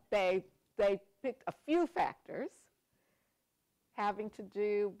 No. They picked a few factors having to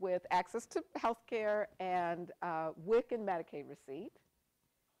do with access to health care and WIC and Medicaid receipt,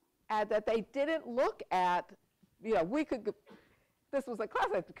 and that they didn't look at, this was a class,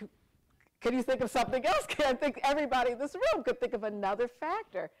 can you think of something else? I think everybody in this room could think of another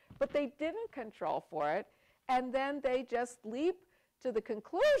factor, but they didn't control for it, and then they just leap to the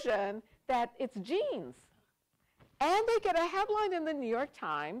conclusion that it's genes. And they get a headline in the New York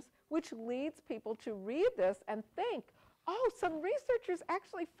Times, which leads people to read this and think, oh, some researchers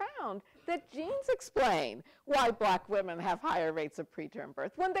actually found that genes explain why black women have higher rates of preterm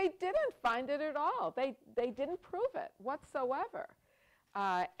birth, when they didn't find it at all. They didn't prove it whatsoever.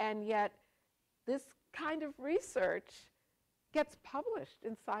 And yet, this kind of research gets published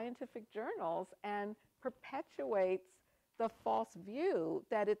in scientific journals and perpetuates the false view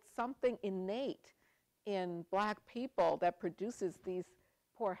that it's something innate in black people that produces these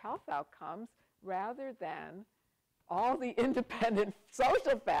poor health outcomes, rather than all the independent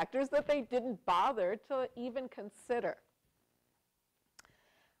social factors that they didn't bother to even consider.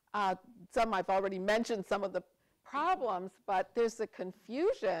 I've already mentioned some of the problems, but there's a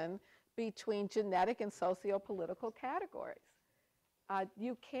confusion between genetic and socio-political categories.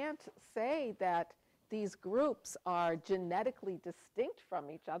 You can't say that these groups are genetically distinct from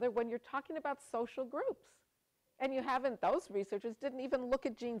each other when you're talking about social groups. And those researchers didn't even look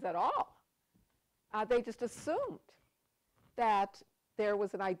at genes at all. They just assumed that there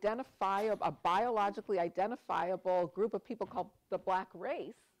was a biologically identifiable group of people called the black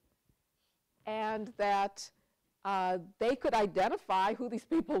race, and that they could identify who these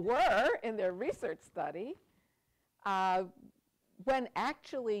people were in their research study, when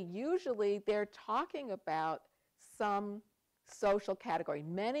actually, usually, they're talking about some social category.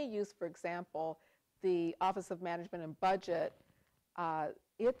 Many use, for example, the Office of Management and Budget,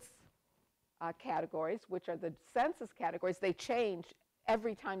 its categories, which are the census categories. They change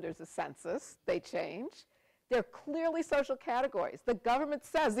every time there's a census. They change. They're clearly social categories. The government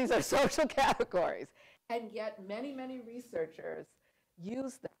says these are social categories. And yet many, many researchers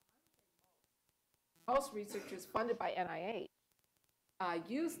use them. Most researchers funded by NIH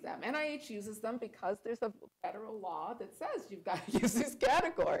use them. NIH uses them because there's a federal law that says you've got to use these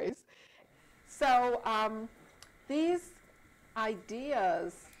categories. So these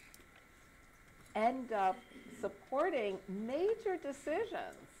ideas end up supporting major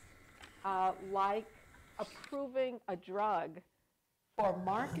decisions, like approving a drug for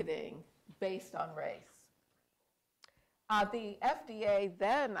marketing based on race. The FDA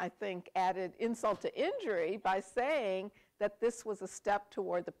then, I think, added insult to injury by saying that this was a step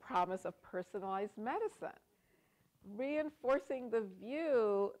toward the promise of personalized medicine, reinforcing the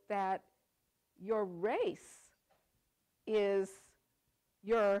view that your race is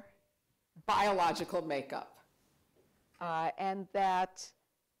your biological makeup, and that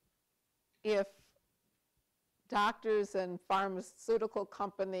if doctors and pharmaceutical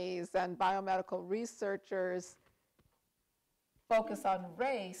companies and biomedical researchers focus on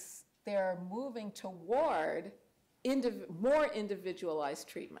race, they're moving toward more individualized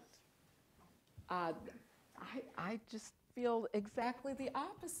treatment. I just feel exactly the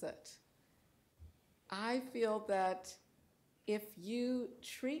opposite. I feel that if you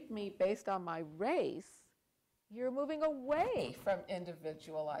treat me based on my race, you're moving away from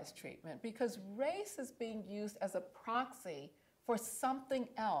individualized treatment, because race is being used as a proxy for something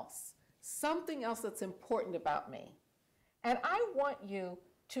else that's important about me. And I want you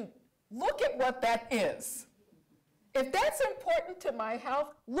to look at what that is. If that's important to my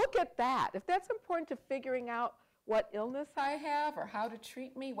health, look at that. If that's important to figuring out what illness I have or how to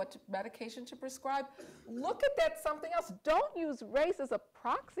treat me, what medication to prescribe, look at that something else. Don't use race as a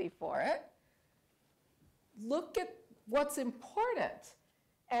proxy for it. Look at what's important.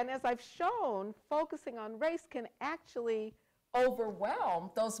 And as I've shown, focusing on race can actually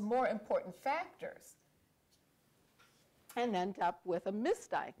overwhelm those more important factors and end up with a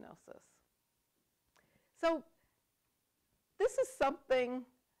misdiagnosis. So this is something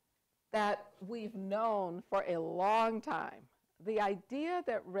that we've known for a long time. The idea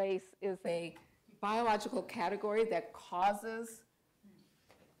that race is a biological category that causes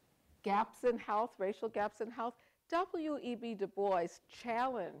gaps in health, racial gaps in health, W.E.B. Du Bois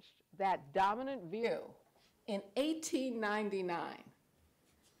challenged that dominant view in 1899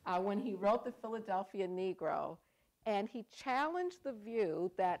 when he wrote The Philadelphia Negro, and he challenged the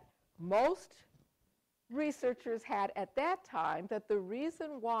view that most researchers had at that time, that the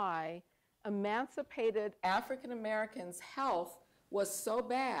reason why emancipated African Americans' health was so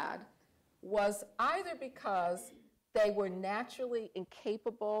bad was either because they were naturally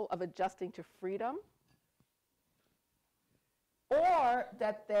incapable of adjusting to freedom, or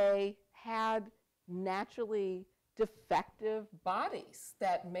that they had naturally defective bodies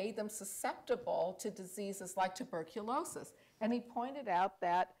that made them susceptible to diseases like tuberculosis. And he pointed out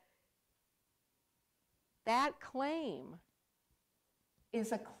that that claim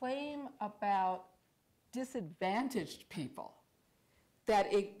is a claim about disadvantaged people,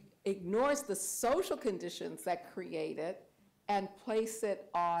 that it ignores the social conditions that create it and place it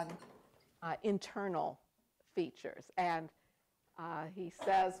on internal features. And he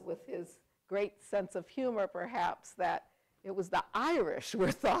says, with his great sense of humor perhaps, that it was the Irish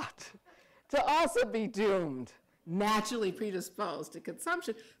were thought to also be doomed, naturally predisposed to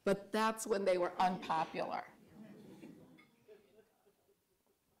consumption, but that's when they were unpopular.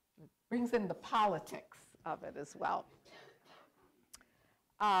 It brings in the politics of it as well.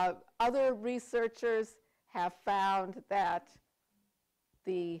 Other researchers have found that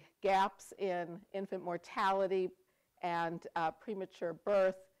the gaps in infant mortality and premature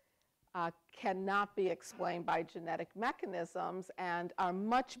birth cannot be explained by genetic mechanisms and are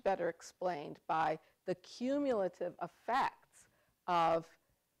much better explained by the cumulative effects of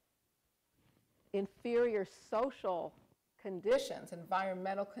inferior social conditions,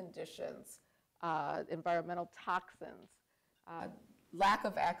 environmental conditions, environmental toxins, lack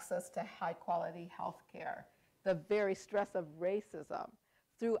of access to high-quality health care, the very stress of racism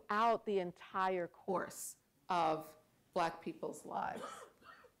throughout the entire course of Black people's lives.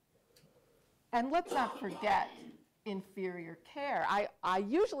 And let's not forget inferior care. I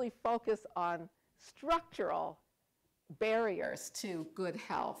usually focus on structural barriers to good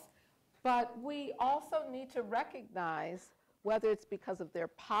health, but we also need to recognize, whether it's because of their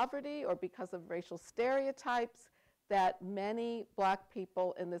poverty or because of racial stereotypes, that many Black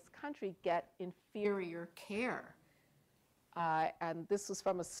people in this country get inferior care. And this was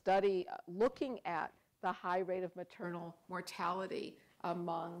from a study looking at the high rate of maternal mortality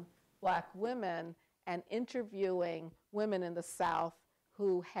among Black women and interviewing women in the South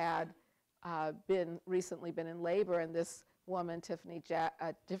who had recently been in labor. And this woman, Tiffany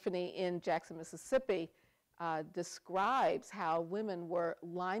in Jackson, Mississippi, describes how women were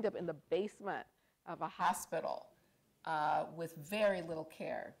lined up in the basement of a hospital with very little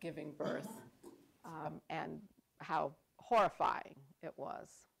care giving birth, and how horrifying it was.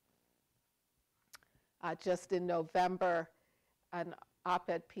 Just in November, an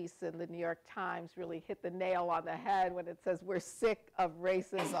op-ed piece in the New York Times really hit the nail on the head when it says, "We're sick of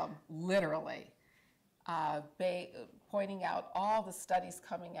racism," literally, pointing out all the studies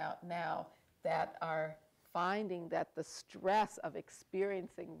coming out now that are finding that the stress of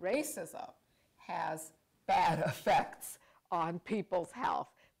experiencing racism has bad effects on people's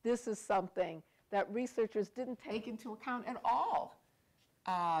health. This is something that researchers didn't take into account at all,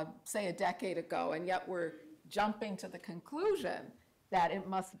 say a decade ago, and yet we're jumping to the conclusion that it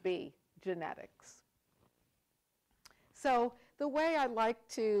must be genetics. So the way I like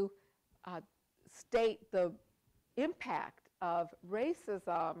to state the impact of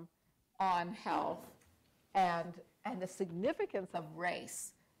racism on health and the significance of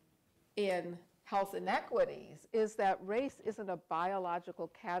race in health inequities is that race isn't a biological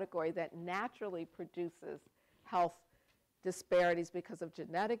category that naturally produces health disparities because of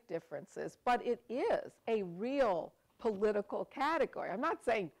genetic differences, but it is a real political category. I'm not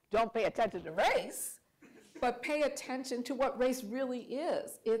saying don't pay attention to race, but pay attention to what race really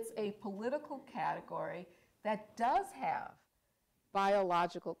is. It's a political category that does have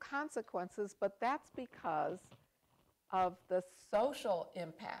biological consequences, but that's because of the social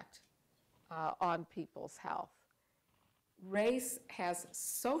impact on people's health. Race has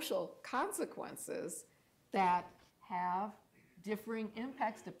social consequences that have differing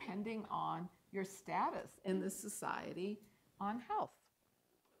impacts depending on your status in the society on health.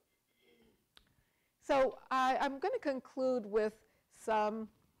 So I'm going to conclude with some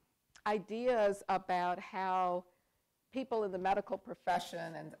ideas about how people in the medical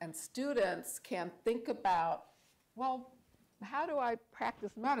profession and students can think about, well, how do I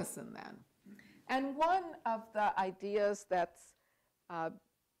practice medicine then? And one of the ideas that's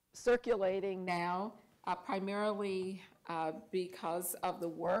circulating now, primarily because of the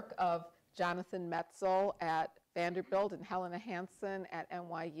work of Jonathan Metzl at Vanderbilt and Helena Hansen at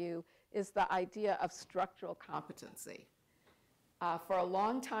NYU, is the idea of structural competency. For a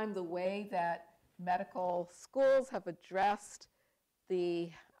long time, the way that medical schools have addressed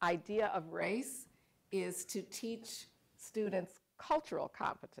the idea of race is to teach students cultural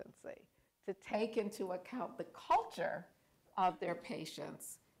competency, to take into account the culture of their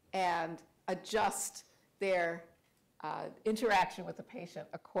patients and adjust their interaction with the patient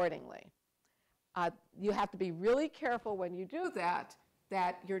accordingly. You have to be really careful when you do that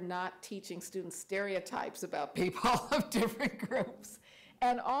you're not teaching students stereotypes about people of different groups,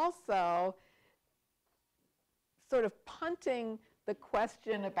 and also sort of punting the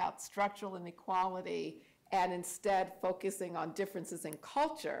question about structural inequality and instead focusing on differences in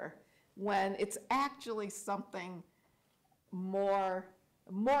culture when it's actually something more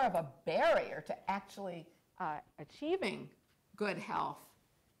of a barrier to actually achieving good health,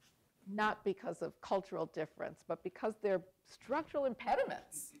 not because of cultural difference, but because they're structural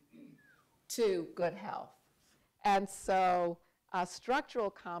impediments to good health. And so structural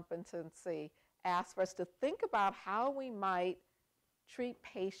competency asks for us to think about how we might treat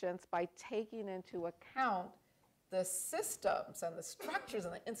patients by taking into account the systems and the structures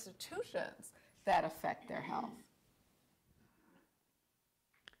and the institutions that affect their health.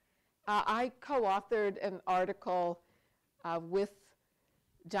 I co-authored an article with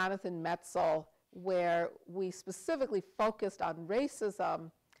Jonathan Metzl where we specifically focused on racism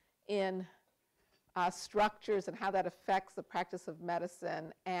in structures and how that affects the practice of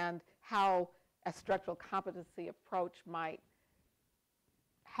medicine, and how a structural competency approach might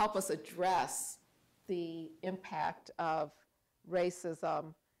help us address the impact of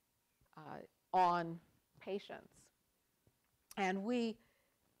racism on patients. And here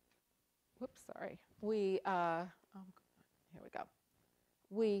we go.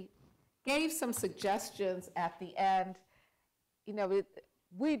 We gave some suggestions at the end. You know,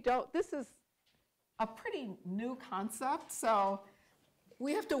 this is a pretty new concept, so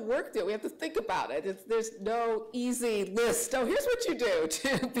we have to work through it. We have to think about it. There's no easy list. Oh, here's what you do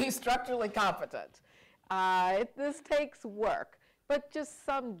to be structurally competent. This takes work, but just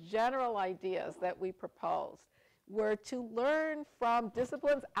some general ideas that we proposed were to learn from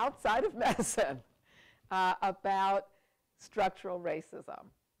disciplines outside of medicine about structural racism.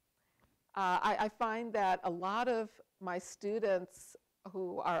 I find that a lot of my students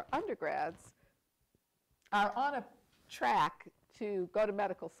who are undergrads are on a track to go to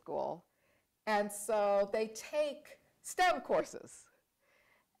medical school, and so they take STEM courses,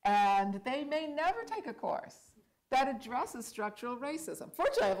 and they may never take a course that addresses structural racism.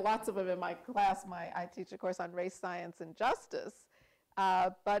 Fortunately, I have lots of them in my class. I teach a course on race, science, and justice,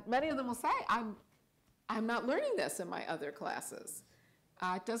 but many of them will say, I'm not learning this in my other classes.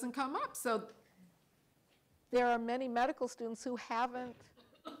 It doesn't come up. So there are many medical students who haven't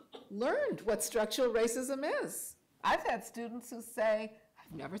learned what structural racism is. I've had students who say,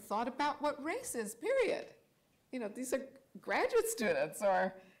 I've never thought about what race is, period. You know, these are graduate students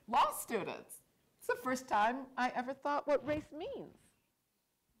or law students. It's the first time I ever thought what race means.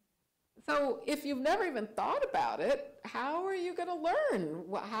 So if you've never even thought about it, how are you going to learn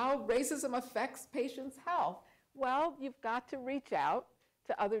how racism affects patients' health? Well, you've got to reach out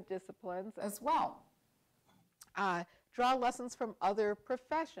to other disciplines as well. Draw lessons from other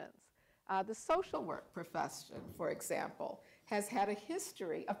professions. The social work profession, for example, has had a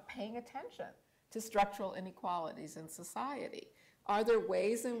history of paying attention to structural inequalities in society. Are there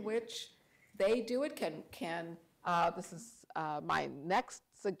ways in which they do it? This is my next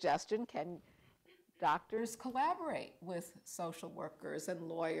suggestion, can doctors collaborate with social workers and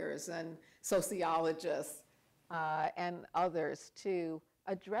lawyers and sociologists and others to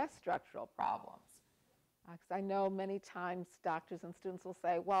address structural problems? Because I know many times doctors and students will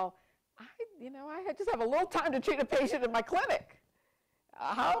say, well, I just have a little time to treat a patient in my clinic.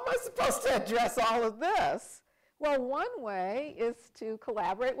 How am I supposed to address all of this? Well, one way is to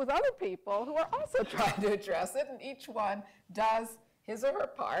collaborate with other people who are also trying to address it, and each one does his or her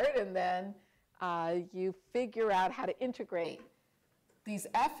part, and then you figure out how to integrate these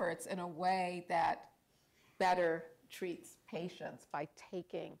efforts in a way that better treats patients by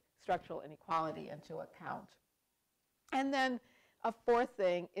taking structural inequality into account. And then a fourth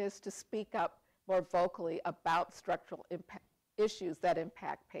thing is to speak up more vocally about structural issues that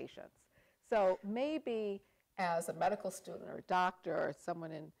impact patients. So maybe as a medical student or a doctor or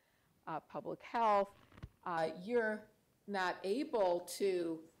someone in public health, you're not able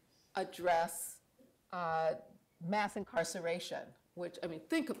to address mass incarceration, which, I mean,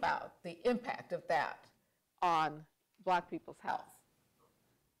 think about the impact of that on Black people's health,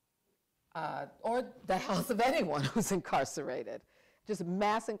 or the health of anyone who's incarcerated. Just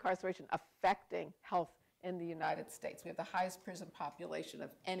mass incarceration affecting health in the United States. We have the highest prison population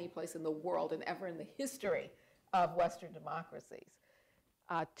of any place in the world and ever in the history of Western democracies.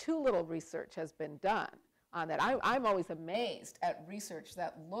 Too little research has been done on that. I'm always amazed at research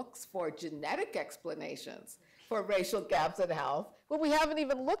that looks for genetic explanations for racial gaps in health, but we haven't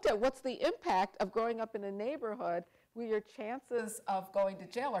even looked at what's the impact of growing up in a neighborhood where your chances of going to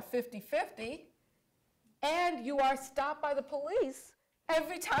jail are 50-50, and you are stopped by the police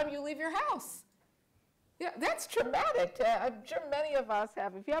every time you leave your house. Yeah, that's traumatic. I'm sure many of us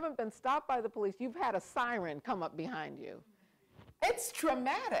have. If you haven't been stopped by the police, you've had a siren come up behind you. It's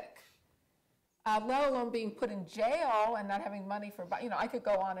traumatic, let alone being put in jail and not having money for, I could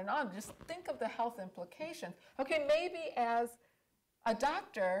go on and on. Just think of the health implications. Okay, maybe as a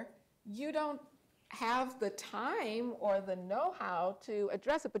doctor, you don't have the time or the know-how to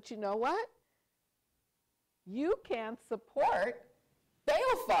address it, but you know what? You can support bail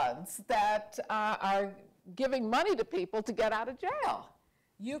funds that are giving money to people to get out of jail.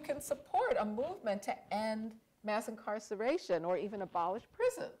 You can support a movement to end mass incarceration or even abolish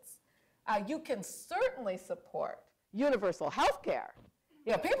prisons. You can certainly support universal health care.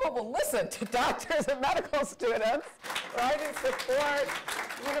 People will listen to doctors and medical students, right, and support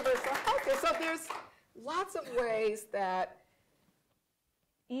universal health care. So there's lots of ways that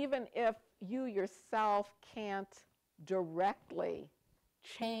even if you yourself can't directly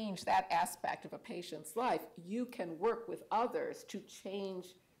change that aspect of a patient's life, you can work with others to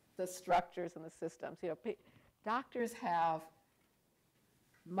change the structures and the systems. Doctors have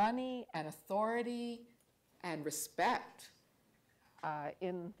money and authority and respect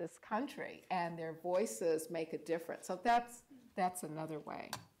in this country, and their voices make a difference. So that's another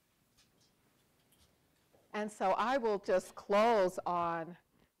way. And so I will just close on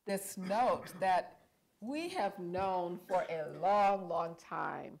this note that we have known for a long, long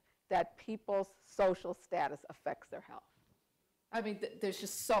time that people's social status affects their health. I mean, there's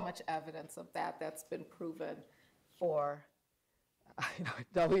just so much evidence of that that's been proven for,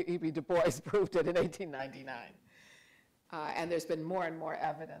 W.E.B. Du Bois proved it in 1899. And there's been more and more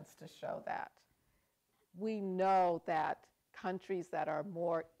evidence to show that. We know that countries that are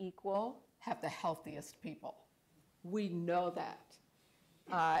more equal have the healthiest people. We know that.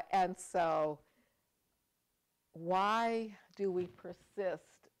 And so why do we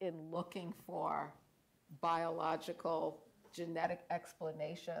persist in looking for biological genetic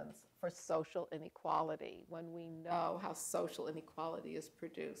explanations for social inequality when we know how social inequality is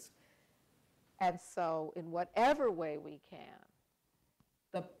produced? And so in whatever way we can,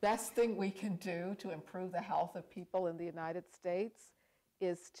 the best thing we can do to improve the health of people in the United States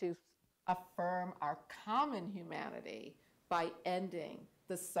is to affirm our common humanity by ending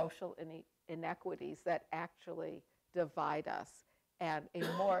the social inequities that actually divide us. And a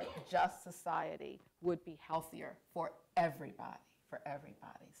more just society would be healthier for everybody,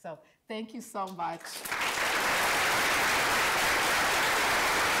 So thank you so much.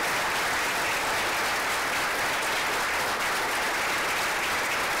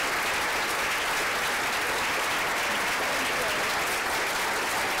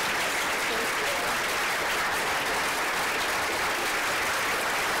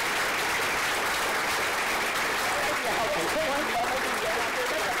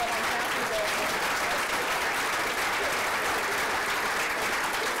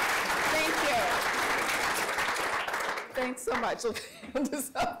 Thanks so much.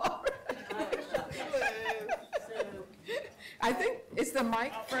 I think it's the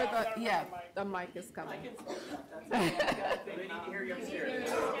mic for the mic is coming.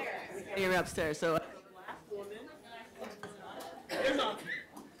 You're upstairs, so. It's on.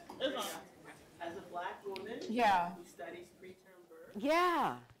 As a Black woman who studies preterm birth,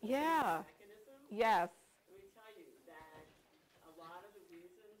 Yeah. mechanism, Yes. let me tell you that a lot of the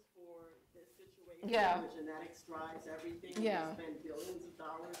reasons for this situation, the genetics drives everything. Yeah. We spend billions of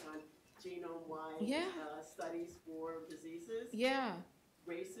dollars on genome-wide studies for diseases. Yeah.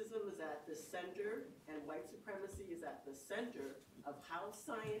 Racism is at the center, and white supremacy is at the center of how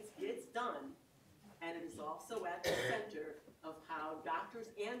science gets done, and it is also at the center of how doctors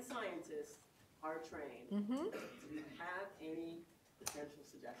and scientists are trained. Mm-hmm. Do you have any potential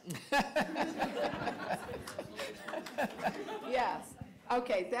suggestions? Yes.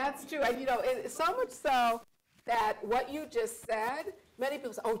 Okay, that's true. And it's so much so that what you just said, many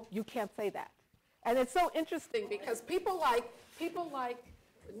people say, oh, you can't say that. And it's so interesting because people like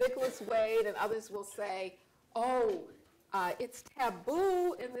Nicholas Wade and others will say, oh, it's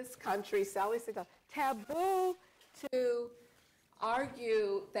taboo in this country, Sally Siegel, taboo to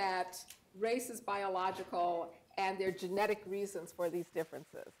argue that race is biological and there are genetic reasons for these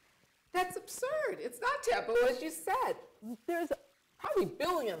differences. That's absurd. It's not taboo, as you said. There's probably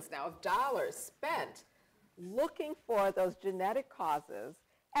billions now of dollars spent looking for those genetic causes,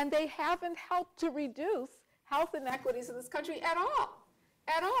 and they haven't helped to reduce health inequities in this country at all,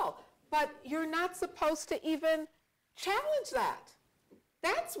 at all. But you're not supposed to even challenge that.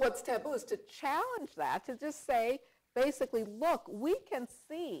 That's what's taboo, is to challenge that, to just say, basically, look, we can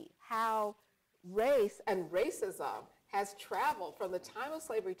see how race and racism has traveled from the time of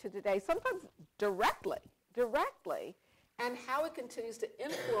slavery to today, sometimes directly, and how it continues to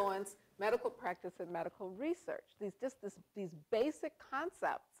influence medical practice and medical research. These basic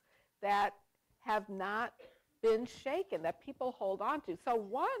concepts that have not been shaken, that people hold on to. So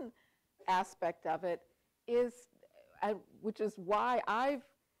one aspect of it is, which is why I've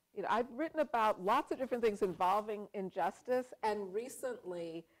written about lots of different things involving injustice, and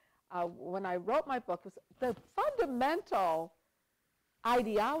recently, when I wrote my book, was the fundamental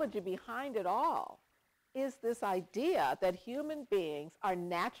ideology behind it all is this idea that human beings are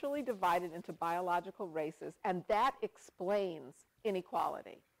naturally divided into biological races, and that explains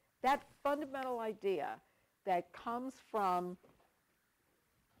inequality. That fundamental idea that comes from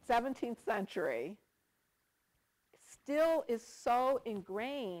 17th century still is so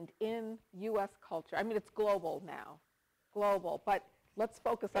ingrained in US culture. I mean, it's global now, global, but let's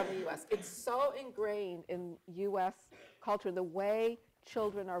focus on the US. It's so ingrained in US culture, the way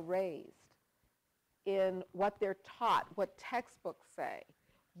children are raised, in what they're taught, what textbooks say,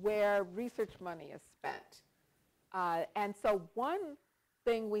 where research money is spent. And so one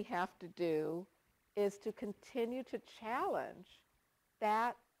thing we have to do is to continue to challenge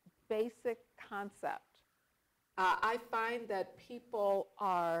that basic concept. I find that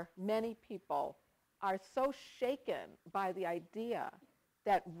many people are so shaken by the idea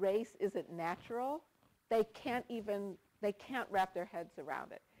that race isn't natural, they can't wrap their heads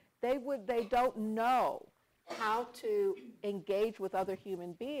around it. They don't know how to engage with other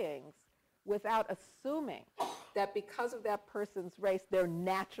human beings without assuming that because of that person's race, they're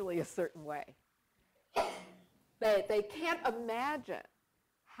naturally a certain way. They can't imagine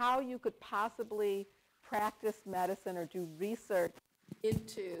how you could possibly practice medicine or do research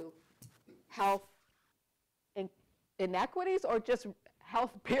into health inequities or just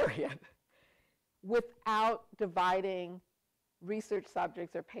health period without dividing research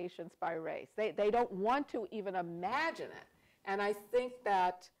subjects or patients by race. They don't want to even imagine it. And I think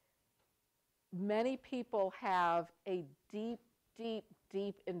that many people have a deep, deep,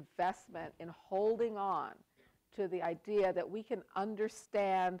 deep investment in holding on to the idea that we can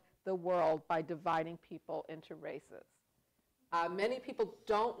understand the world by dividing people into races. Many people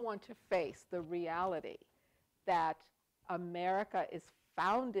don't want to face the reality that America is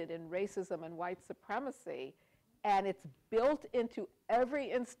founded in racism and white supremacy, and it's built into every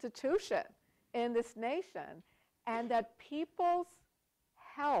institution in this nation, and that people's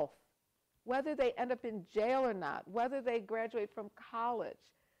health, whether they end up in jail or not, whether they graduate from college,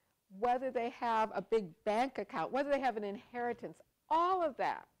 whether they have a big bank account, whether they have an inheritance, all of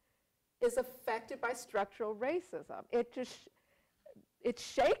that is affected by structural racism. It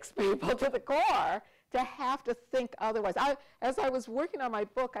shakes people to the core to have to think otherwise. As I was working on my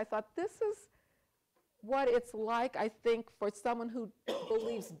book, I thought, this is what it's like, I think, for someone who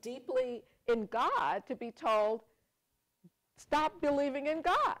believes deeply in God to be told, stop believing in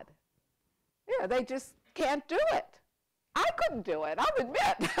God. Yeah, they just can't do it. I couldn't do it, I'll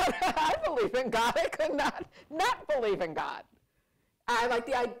admit. I believe in God. I could not believe in God.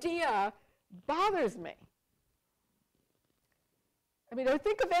 The idea bothers me. I mean, I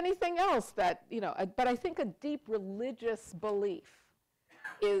think of anything else that, but I think a deep religious belief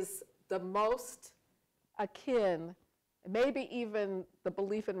is the most akin, maybe even the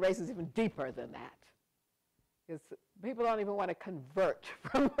belief in race is even deeper than that. Because people don't even want to convert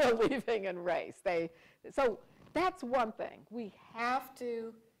from believing in race. So that's one thing. We have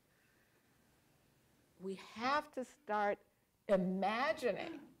to start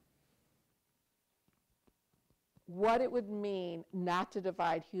imagining what it would mean not to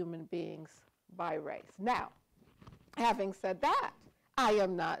divide human beings by race. Now, having said that,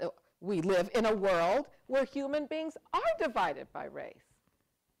 we live in a world where human beings are divided by race.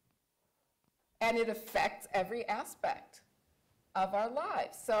 And it affects every aspect of our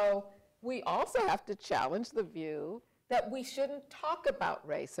lives. So we also have to challenge the view that we shouldn't talk about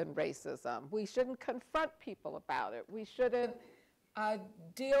race and racism. We shouldn't confront people about it. We shouldn't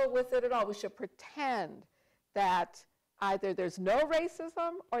deal with it at all. We should pretend that either there's no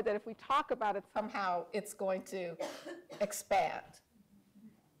racism or that if we talk about it, somehow it's going to expand.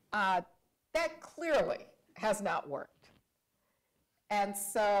 That clearly has not worked. And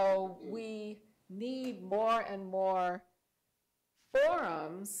so we need more and more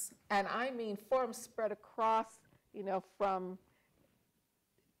forums, and I mean forums spread across, from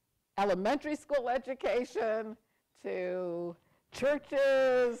elementary school education to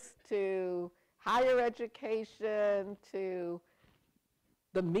churches to higher education to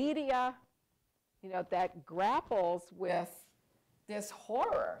the media, that grapples with this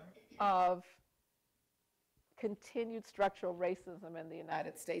horror of continued structural racism in the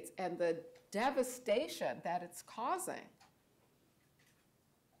United States and the devastation that it's causing.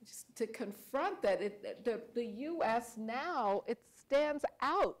 Just to confront that, the U.S. now, it stands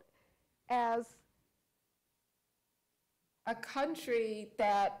out as a country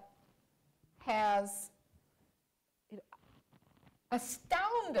that has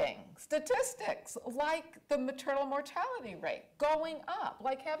astounding statistics, like the maternal mortality rate going up,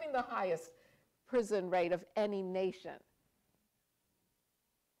 like having the highest prison rate of any nation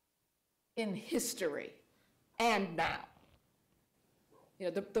in history and now.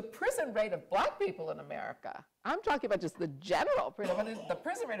 The prison rate of black people in America, I'm talking about just the general prison, but the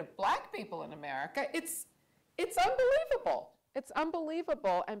prison rate of black people in America, it's unbelievable. It's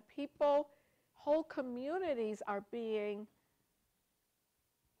unbelievable, and whole communities are being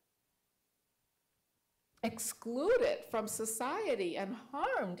excluded from society and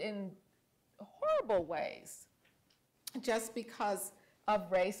harmed in horrible ways just because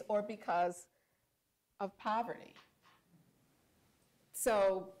of race or because of poverty.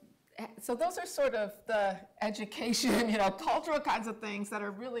 So those are sort of the education, cultural kinds of things that are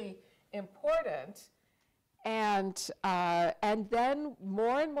really important. And then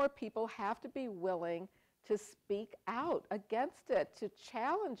more and more people have to be willing to speak out against it, to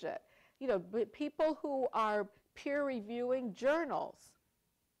challenge it. People who are peer reviewing journals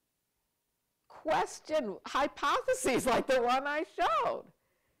question hypotheses like the one I showed.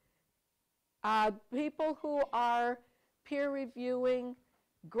 People who are peer reviewing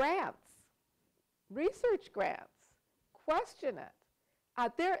grants, research grants, question it.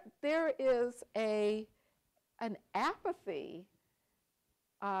 There is an apathy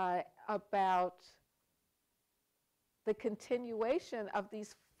about the continuation of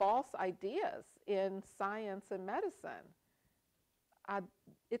these false ideas in science and medicine.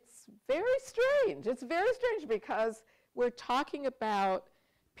 It's very strange. It's very strange because we're talking about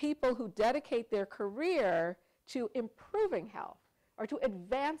people who dedicate their career to improving health or to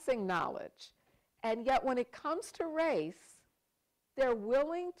advancing knowledge. And yet when it comes to race, they're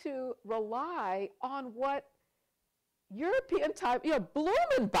willing to rely on what European type,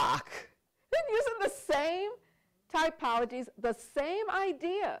 Blumenbach, they're using the same typologies, the same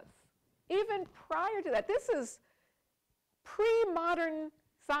ideas, even prior to that. This is pre-modern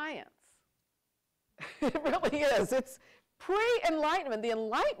science. It really is. It's pre-Enlightenment. The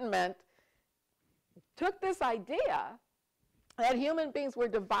Enlightenment took this idea that human beings were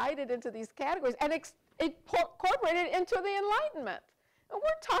divided into these categories and incorporated it into the Enlightenment. And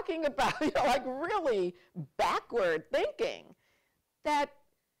we're talking about, like really backward thinking that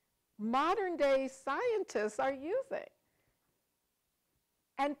modern day scientists are using.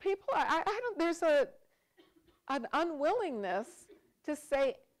 And people are, there's an unwillingness to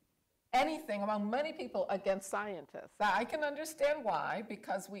say anything among many people against scientists. I can understand why,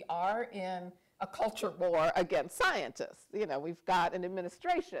 because we are in a culture war against scientists. We've got an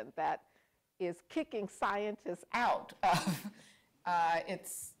administration that is kicking scientists out of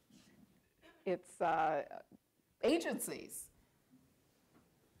its agencies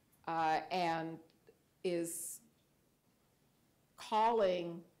and is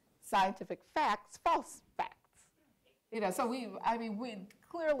calling scientific facts false facts. So we're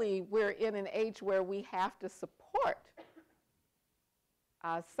in an age where we have to support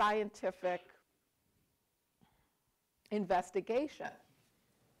scientific investigation.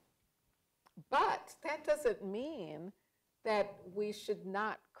 But that doesn't mean that we should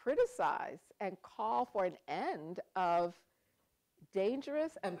not criticize and call for an end of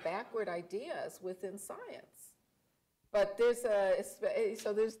dangerous and backward ideas within science. But there's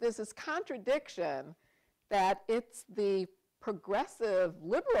this contradiction that it's the progressive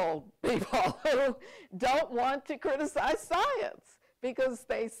liberal people who don't want to criticize science because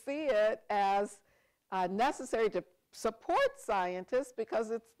they see it as necessary to support scientists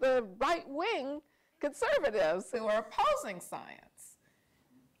because it's the right wing conservatives who are opposing science.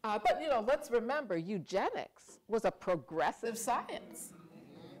 But let's remember, eugenics was a progressive science.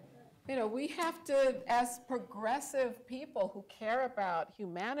 We have to, as progressive people who care about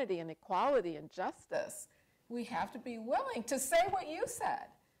humanity and equality and justice, we have to be willing to say what you said.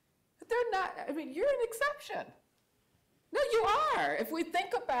 They're not, you're an exception. No, you are. If we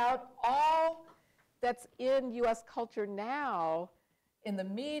think about all that's in US culture now, in the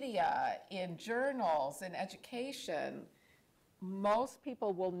media, in journals, in education, most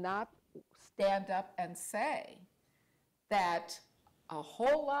people will not stand up and say that a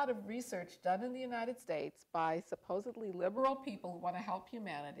whole lot of research done in the United States by supposedly liberal people who want to help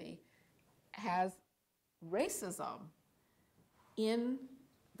humanity has racism in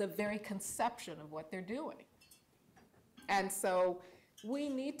the very conception of what they're doing. And so we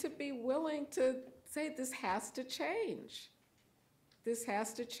need to be willing to say this has to change. This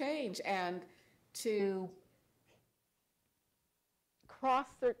has to change, and to cross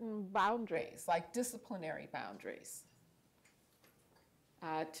certain boundaries, like disciplinary boundaries,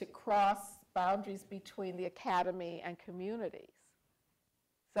 to cross boundaries between the academy and communities,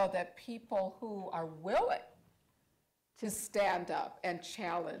 so that people who are willing to stand up and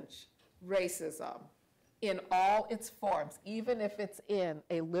challenge racism in all its forms, even if it's in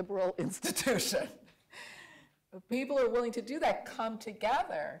a liberal institution, people who are willing to do that come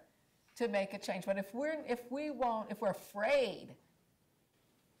together to make a change. But if we're afraid,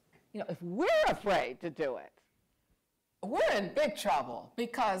 if we're afraid to do it, we're in big trouble,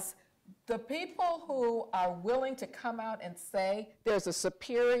 because the people who are willing to come out and say there's a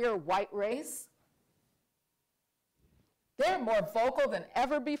superior white race, they're more vocal than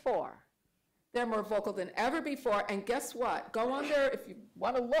ever before. They're more vocal than ever before, and guess what? Go on there, if you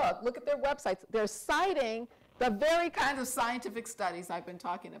want to look at their websites. They're citing the very kinds of scientific studies I've been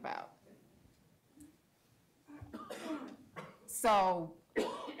talking about. So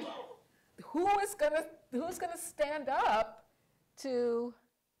who's going to stand up to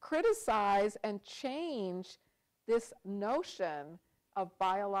criticize and change this notion of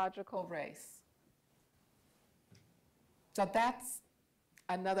biological race? So that's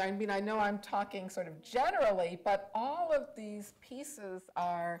another, I know I'm talking sort of generally, but all of these pieces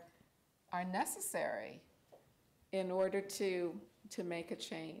are necessary in order to make a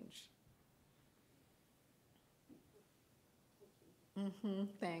change.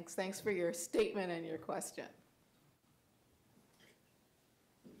 Thanks for your statement and your question.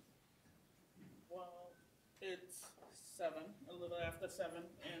 Well, it's 7, a little after 7,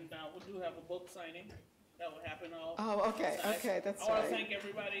 and we do have a book signing that will happen all. Oh, okay, outside. okay, that's I want right. to thank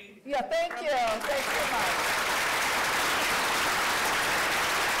everybody. Yeah, thank you. Thank you much.